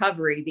Real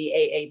Recovery, the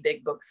AA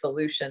Big Book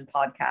Solution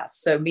Podcast.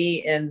 So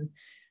me and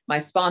my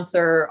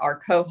sponsor are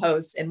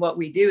co-hosts. And what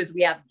we do is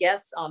we have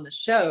guests on the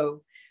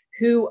show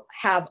who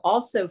have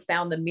also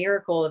found the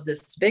miracle of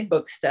this big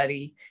book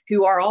study,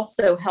 who are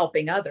also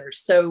helping others.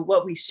 So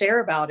what we share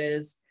about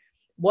is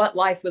what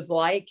life was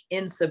like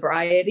in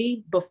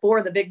sobriety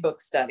before the big book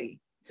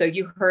study. So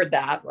you heard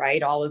that,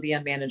 right? All of the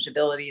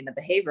unmanageability and the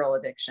behavioral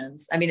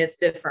addictions. I mean, it's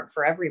different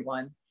for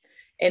everyone.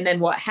 And then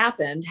what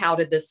happened? How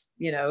did this,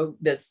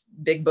 this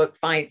big book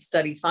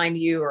study find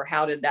you? Or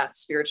how did that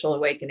spiritual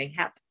awakening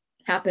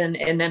happen?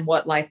 And then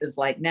what life is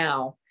like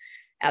now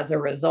as a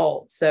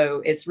result.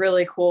 So it's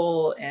really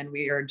cool. And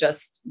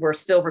we're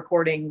still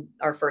recording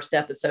our first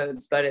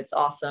episodes, but it's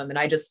awesome. And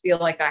I just feel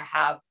like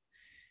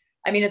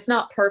it's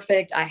not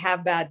perfect. I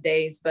have bad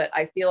days, but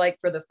I feel like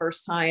for the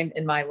first time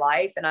in my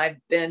life, and I've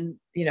been,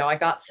 I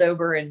got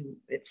sober at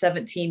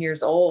 17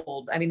 years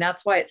old. I mean,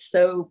 that's why it's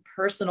so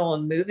personal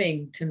and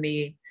moving to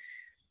me,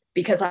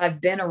 because I've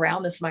been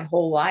around this my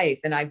whole life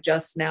and I've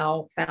just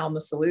now found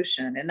the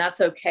solution. And that's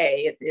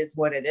okay. It is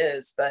what it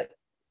is. But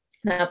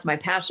that's my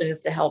passion,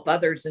 is to help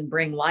others and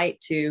bring light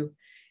to,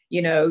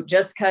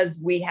 just because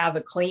we have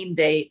a clean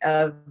date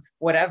of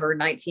whatever,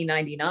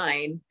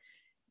 1999,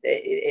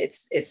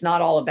 it's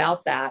not all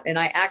about that. And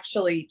I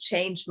actually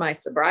changed my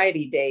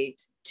sobriety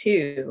date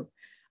too.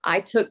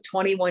 I took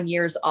 21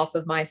 years off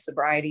of my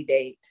sobriety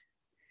date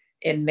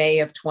in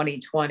May of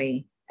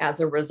 2020 as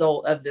a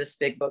result of this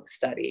big book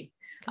study.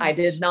 I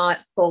did not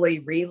fully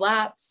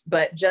relapse,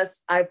 but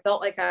just, I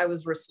felt like I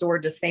was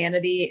restored to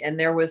sanity. And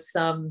there was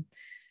some,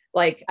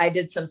 like, I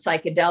did some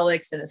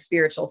psychedelics and a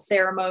spiritual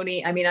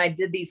ceremony. I mean, I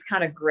did these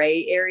kind of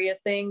gray area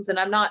things, and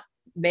I'm not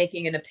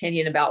making an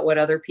opinion about what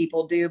other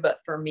people do, but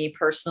for me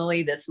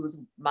personally, this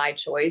was my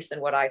choice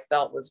and what I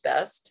felt was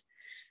best.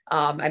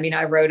 I mean,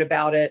 I wrote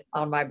about it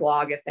on my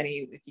blog if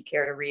you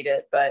care to read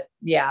it, but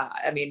yeah,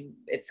 I mean,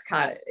 it's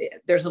kind of,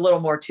 there's a little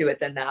more to it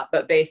than that,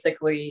 but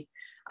basically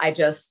I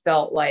just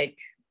felt like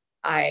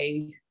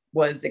I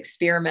was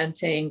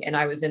experimenting and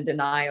I was in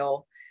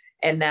denial,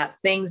 and that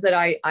things that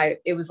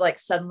it was like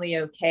suddenly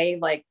okay.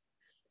 Like,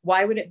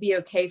 why would it be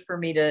okay for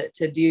me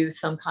to do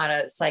some kind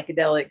of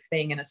psychedelic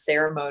thing in a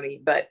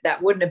ceremony, but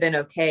that wouldn't have been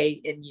okay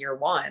in year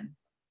 1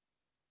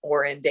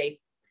 or in day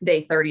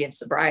 30 of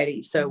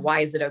sobriety. So why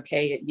is it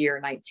okay at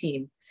year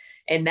 19?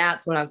 And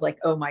that's when I was like,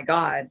 oh my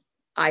God,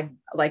 I'm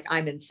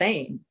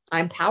insane.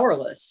 I'm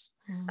powerless.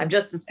 I'm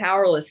just as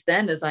powerless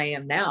then as I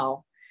am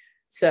now.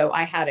 So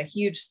I had a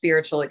huge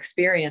spiritual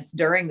experience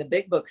during the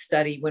Big Book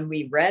study when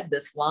we read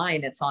this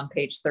line. It's on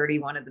page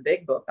 31 of the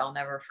Big Book. I'll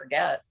never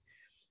forget.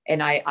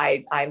 And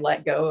I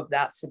let go of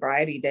that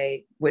sobriety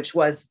date, which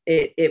was,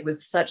 it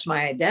was such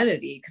my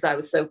identity because I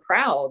was so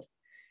proud,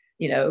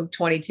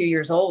 22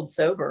 years old,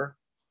 sober.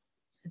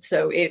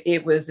 So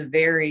it was a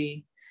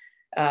very,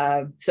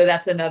 so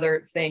that's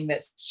another thing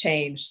that's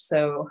changed.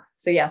 So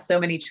yeah, so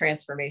many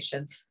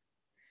transformations.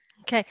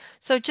 Okay.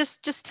 So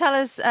just tell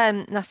us,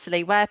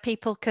 Natalie, where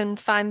people can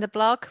find the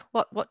blog.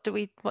 What do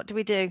we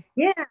do?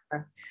 Yeah.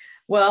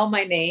 Well,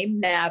 my name,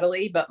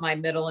 Natalie, but my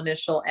middle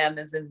initial M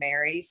is in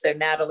Mary. So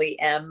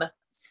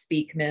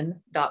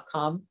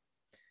nataliemspeakman.com.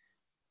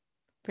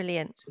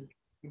 Brilliant. So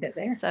get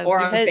there. So or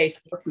on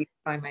Facebook, you can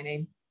find my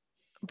name.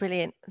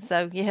 Brilliant.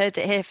 So you heard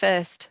it here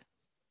first.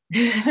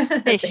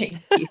 Thank you.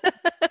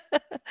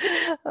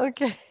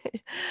 Okay.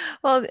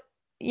 Well,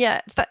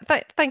 yeah.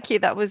 Thank you.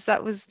 That was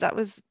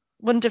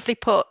wonderfully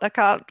put. I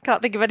can't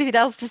think of anything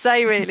else to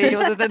say really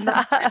other than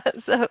that.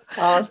 So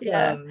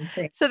awesome.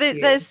 Yeah. So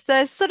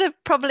there's sort of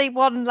probably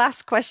one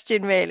last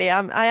question really.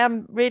 I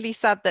am really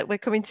sad that we're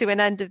coming to an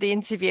end of the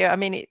interview. I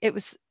mean, it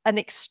was an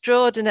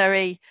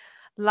extraordinary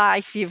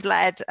life you've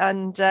led,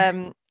 and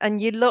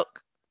you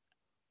look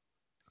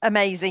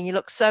amazing. You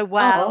look so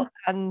well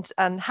and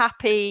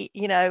happy,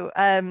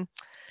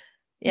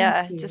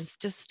 yeah,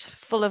 just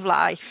full of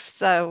life.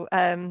 So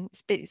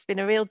it's been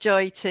a real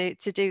joy to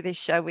do this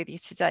show with you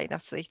today,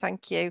 Natalie.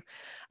 Thank you.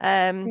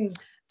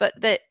 But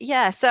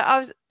so I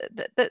was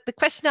the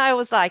question I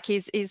always like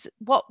is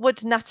what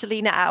would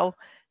Natalie now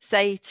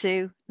say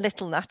to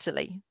little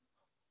Natalie?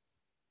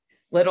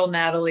 Little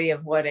Natalie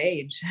of what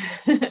age?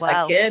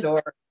 Well, a kid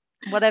or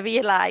whatever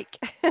you like.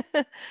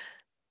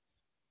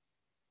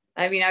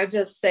 I mean, I would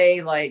just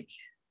say, like,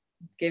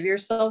 give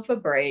yourself a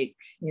break,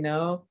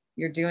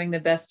 you're doing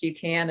the best you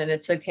can, and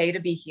it's okay to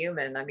be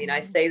human. I mean,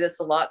 I say this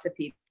a lot to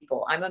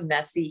people. I'm a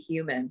messy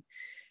human.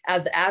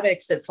 As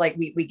addicts, it's like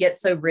we get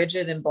so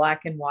rigid and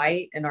black and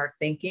white in our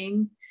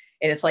thinking.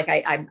 And it's like,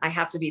 I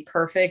have to be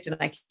perfect and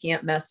I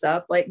can't mess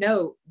up. Like,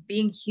 no,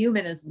 being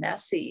human is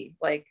messy.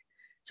 Like,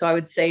 so I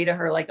would say to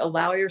her, like,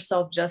 allow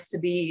yourself just to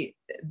be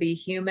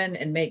human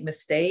and make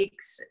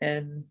mistakes,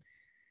 and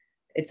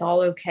it's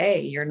all okay.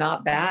 You're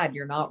not bad.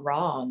 You're not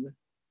wrong.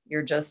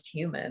 You're just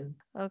human.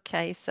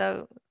 Okay.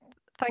 So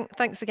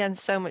thanks again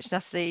so much,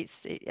 Natalie.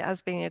 It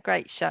has been a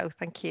great show.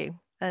 Thank you.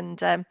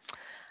 And I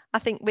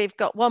think we've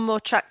got one more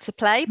track to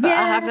play, but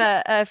I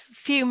have a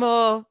few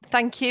more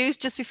thank yous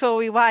just before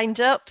we wind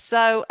up.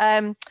 So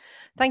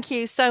thank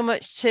you so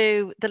much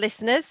to the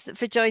listeners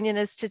for joining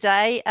us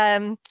today.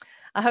 I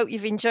hope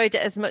you've enjoyed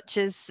it as much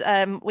as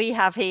we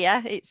have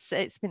here.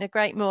 It's been a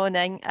great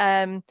morning.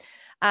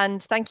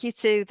 And thank you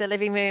to the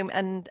Living Room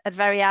and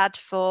Adveriad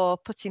for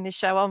putting the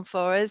show on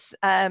for us.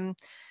 And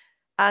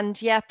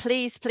yeah,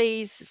 please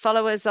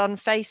follow us on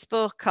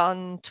Facebook,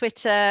 on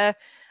Twitter.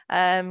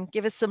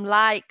 Give us some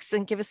likes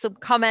and give us some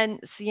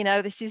comments.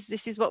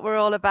 This is what we're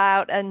all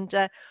about, and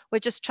we're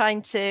just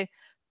trying to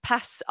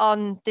pass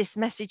on this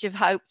message of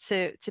hope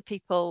to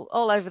people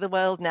all over the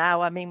world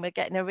now. I mean, we're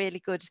getting a really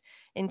good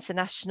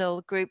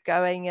international group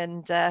going,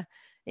 and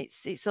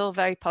it's all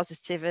very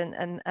positive,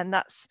 and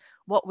that's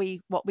what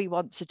we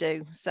want to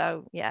do.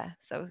 So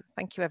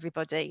thank you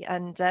everybody,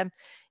 and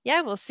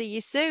we'll see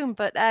you soon.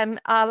 But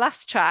our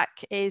last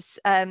track is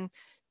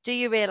Do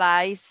You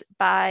Realize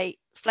by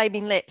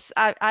Flaming Lips.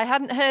 I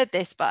hadn't heard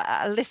this, but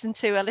I listened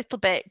to a little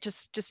bit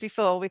just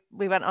before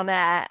we went on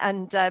air,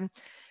 and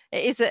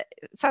it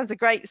sounds a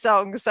great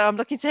song. So I'm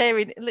looking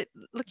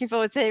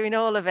forward to hearing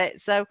all of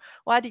it. So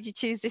why did you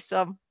choose this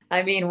one?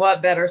 I mean,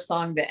 what better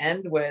song to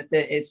end with?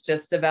 It's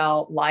just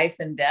about life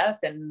and death,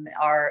 and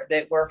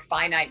that we're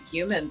finite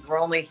humans. We're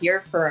only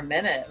here for a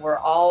minute. We're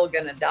all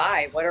gonna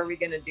die. What are we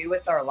gonna do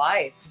with our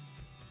life?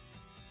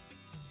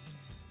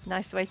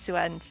 Nice way to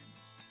end.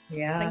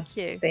 Yeah. Thank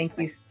you. Thank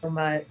you so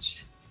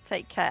much.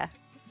 Take care.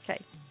 Okay.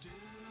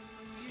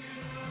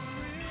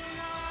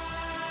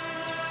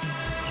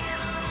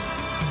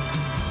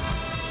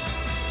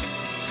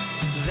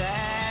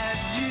 That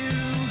you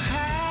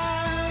have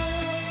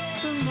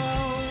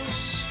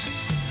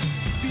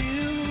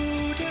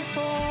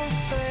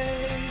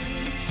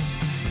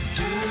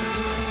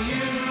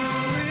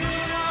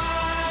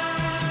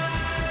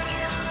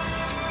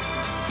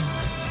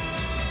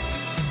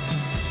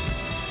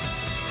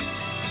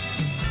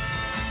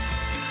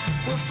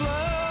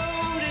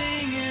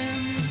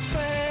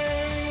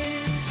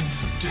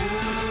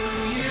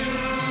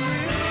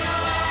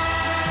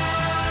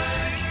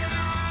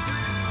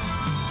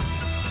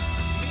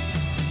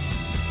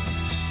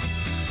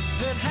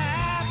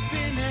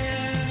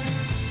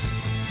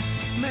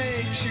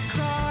makes you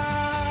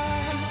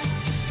cry.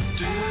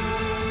 Do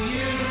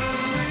you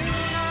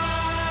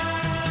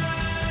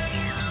realize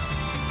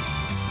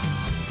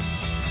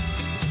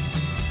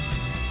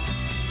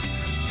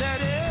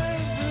that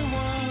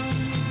everyone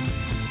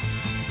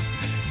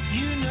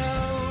you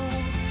know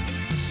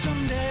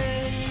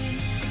someday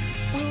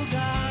will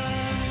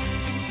die?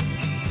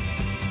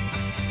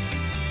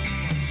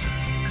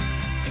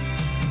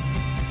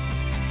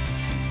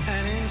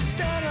 And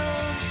instead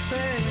of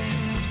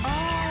saying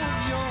all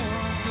of your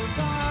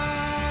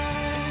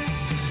goodbyes,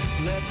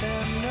 let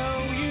them know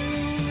you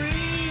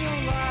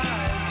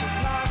realize that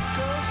life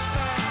goes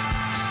fast.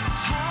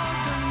 It's hard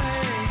to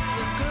make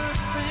the good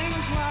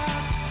things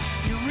last.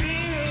 You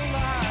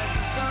realize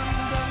the sun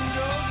doesn't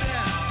go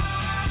down.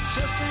 It's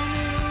just an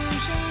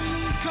illusion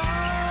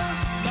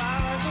caused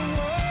by the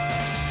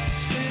world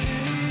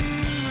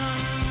spinning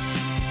round.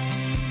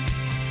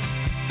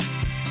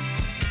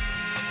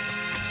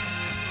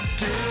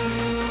 Do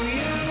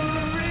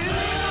you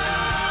realize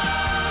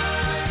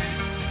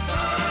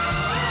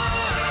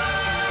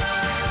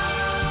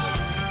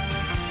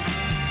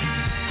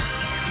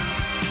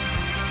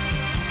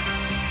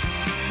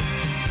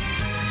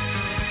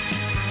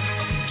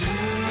Do you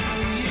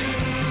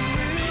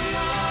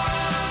realize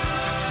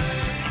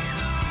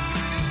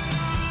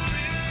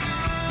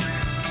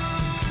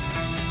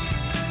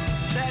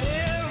that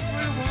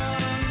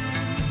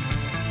everyone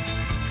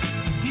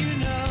you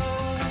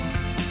know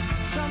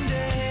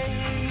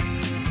someday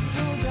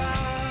will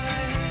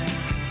die?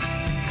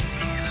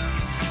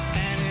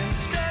 And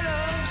instead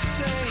of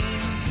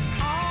saying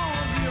all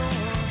of your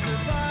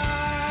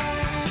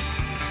goodbyes,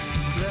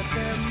 let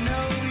them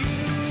know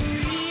you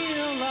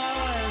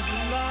realize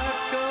that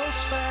life goes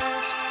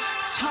fast.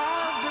 It's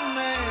hard to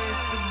make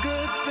the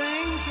good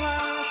things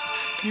last.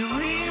 You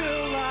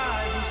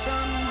realize the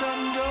sun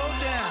doesn't go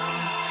down.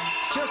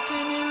 It's just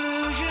an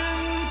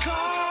illusion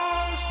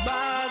caused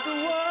by the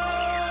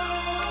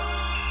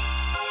world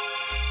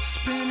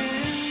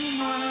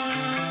spinning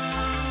round.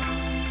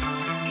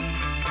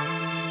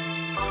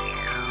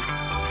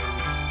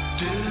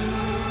 Do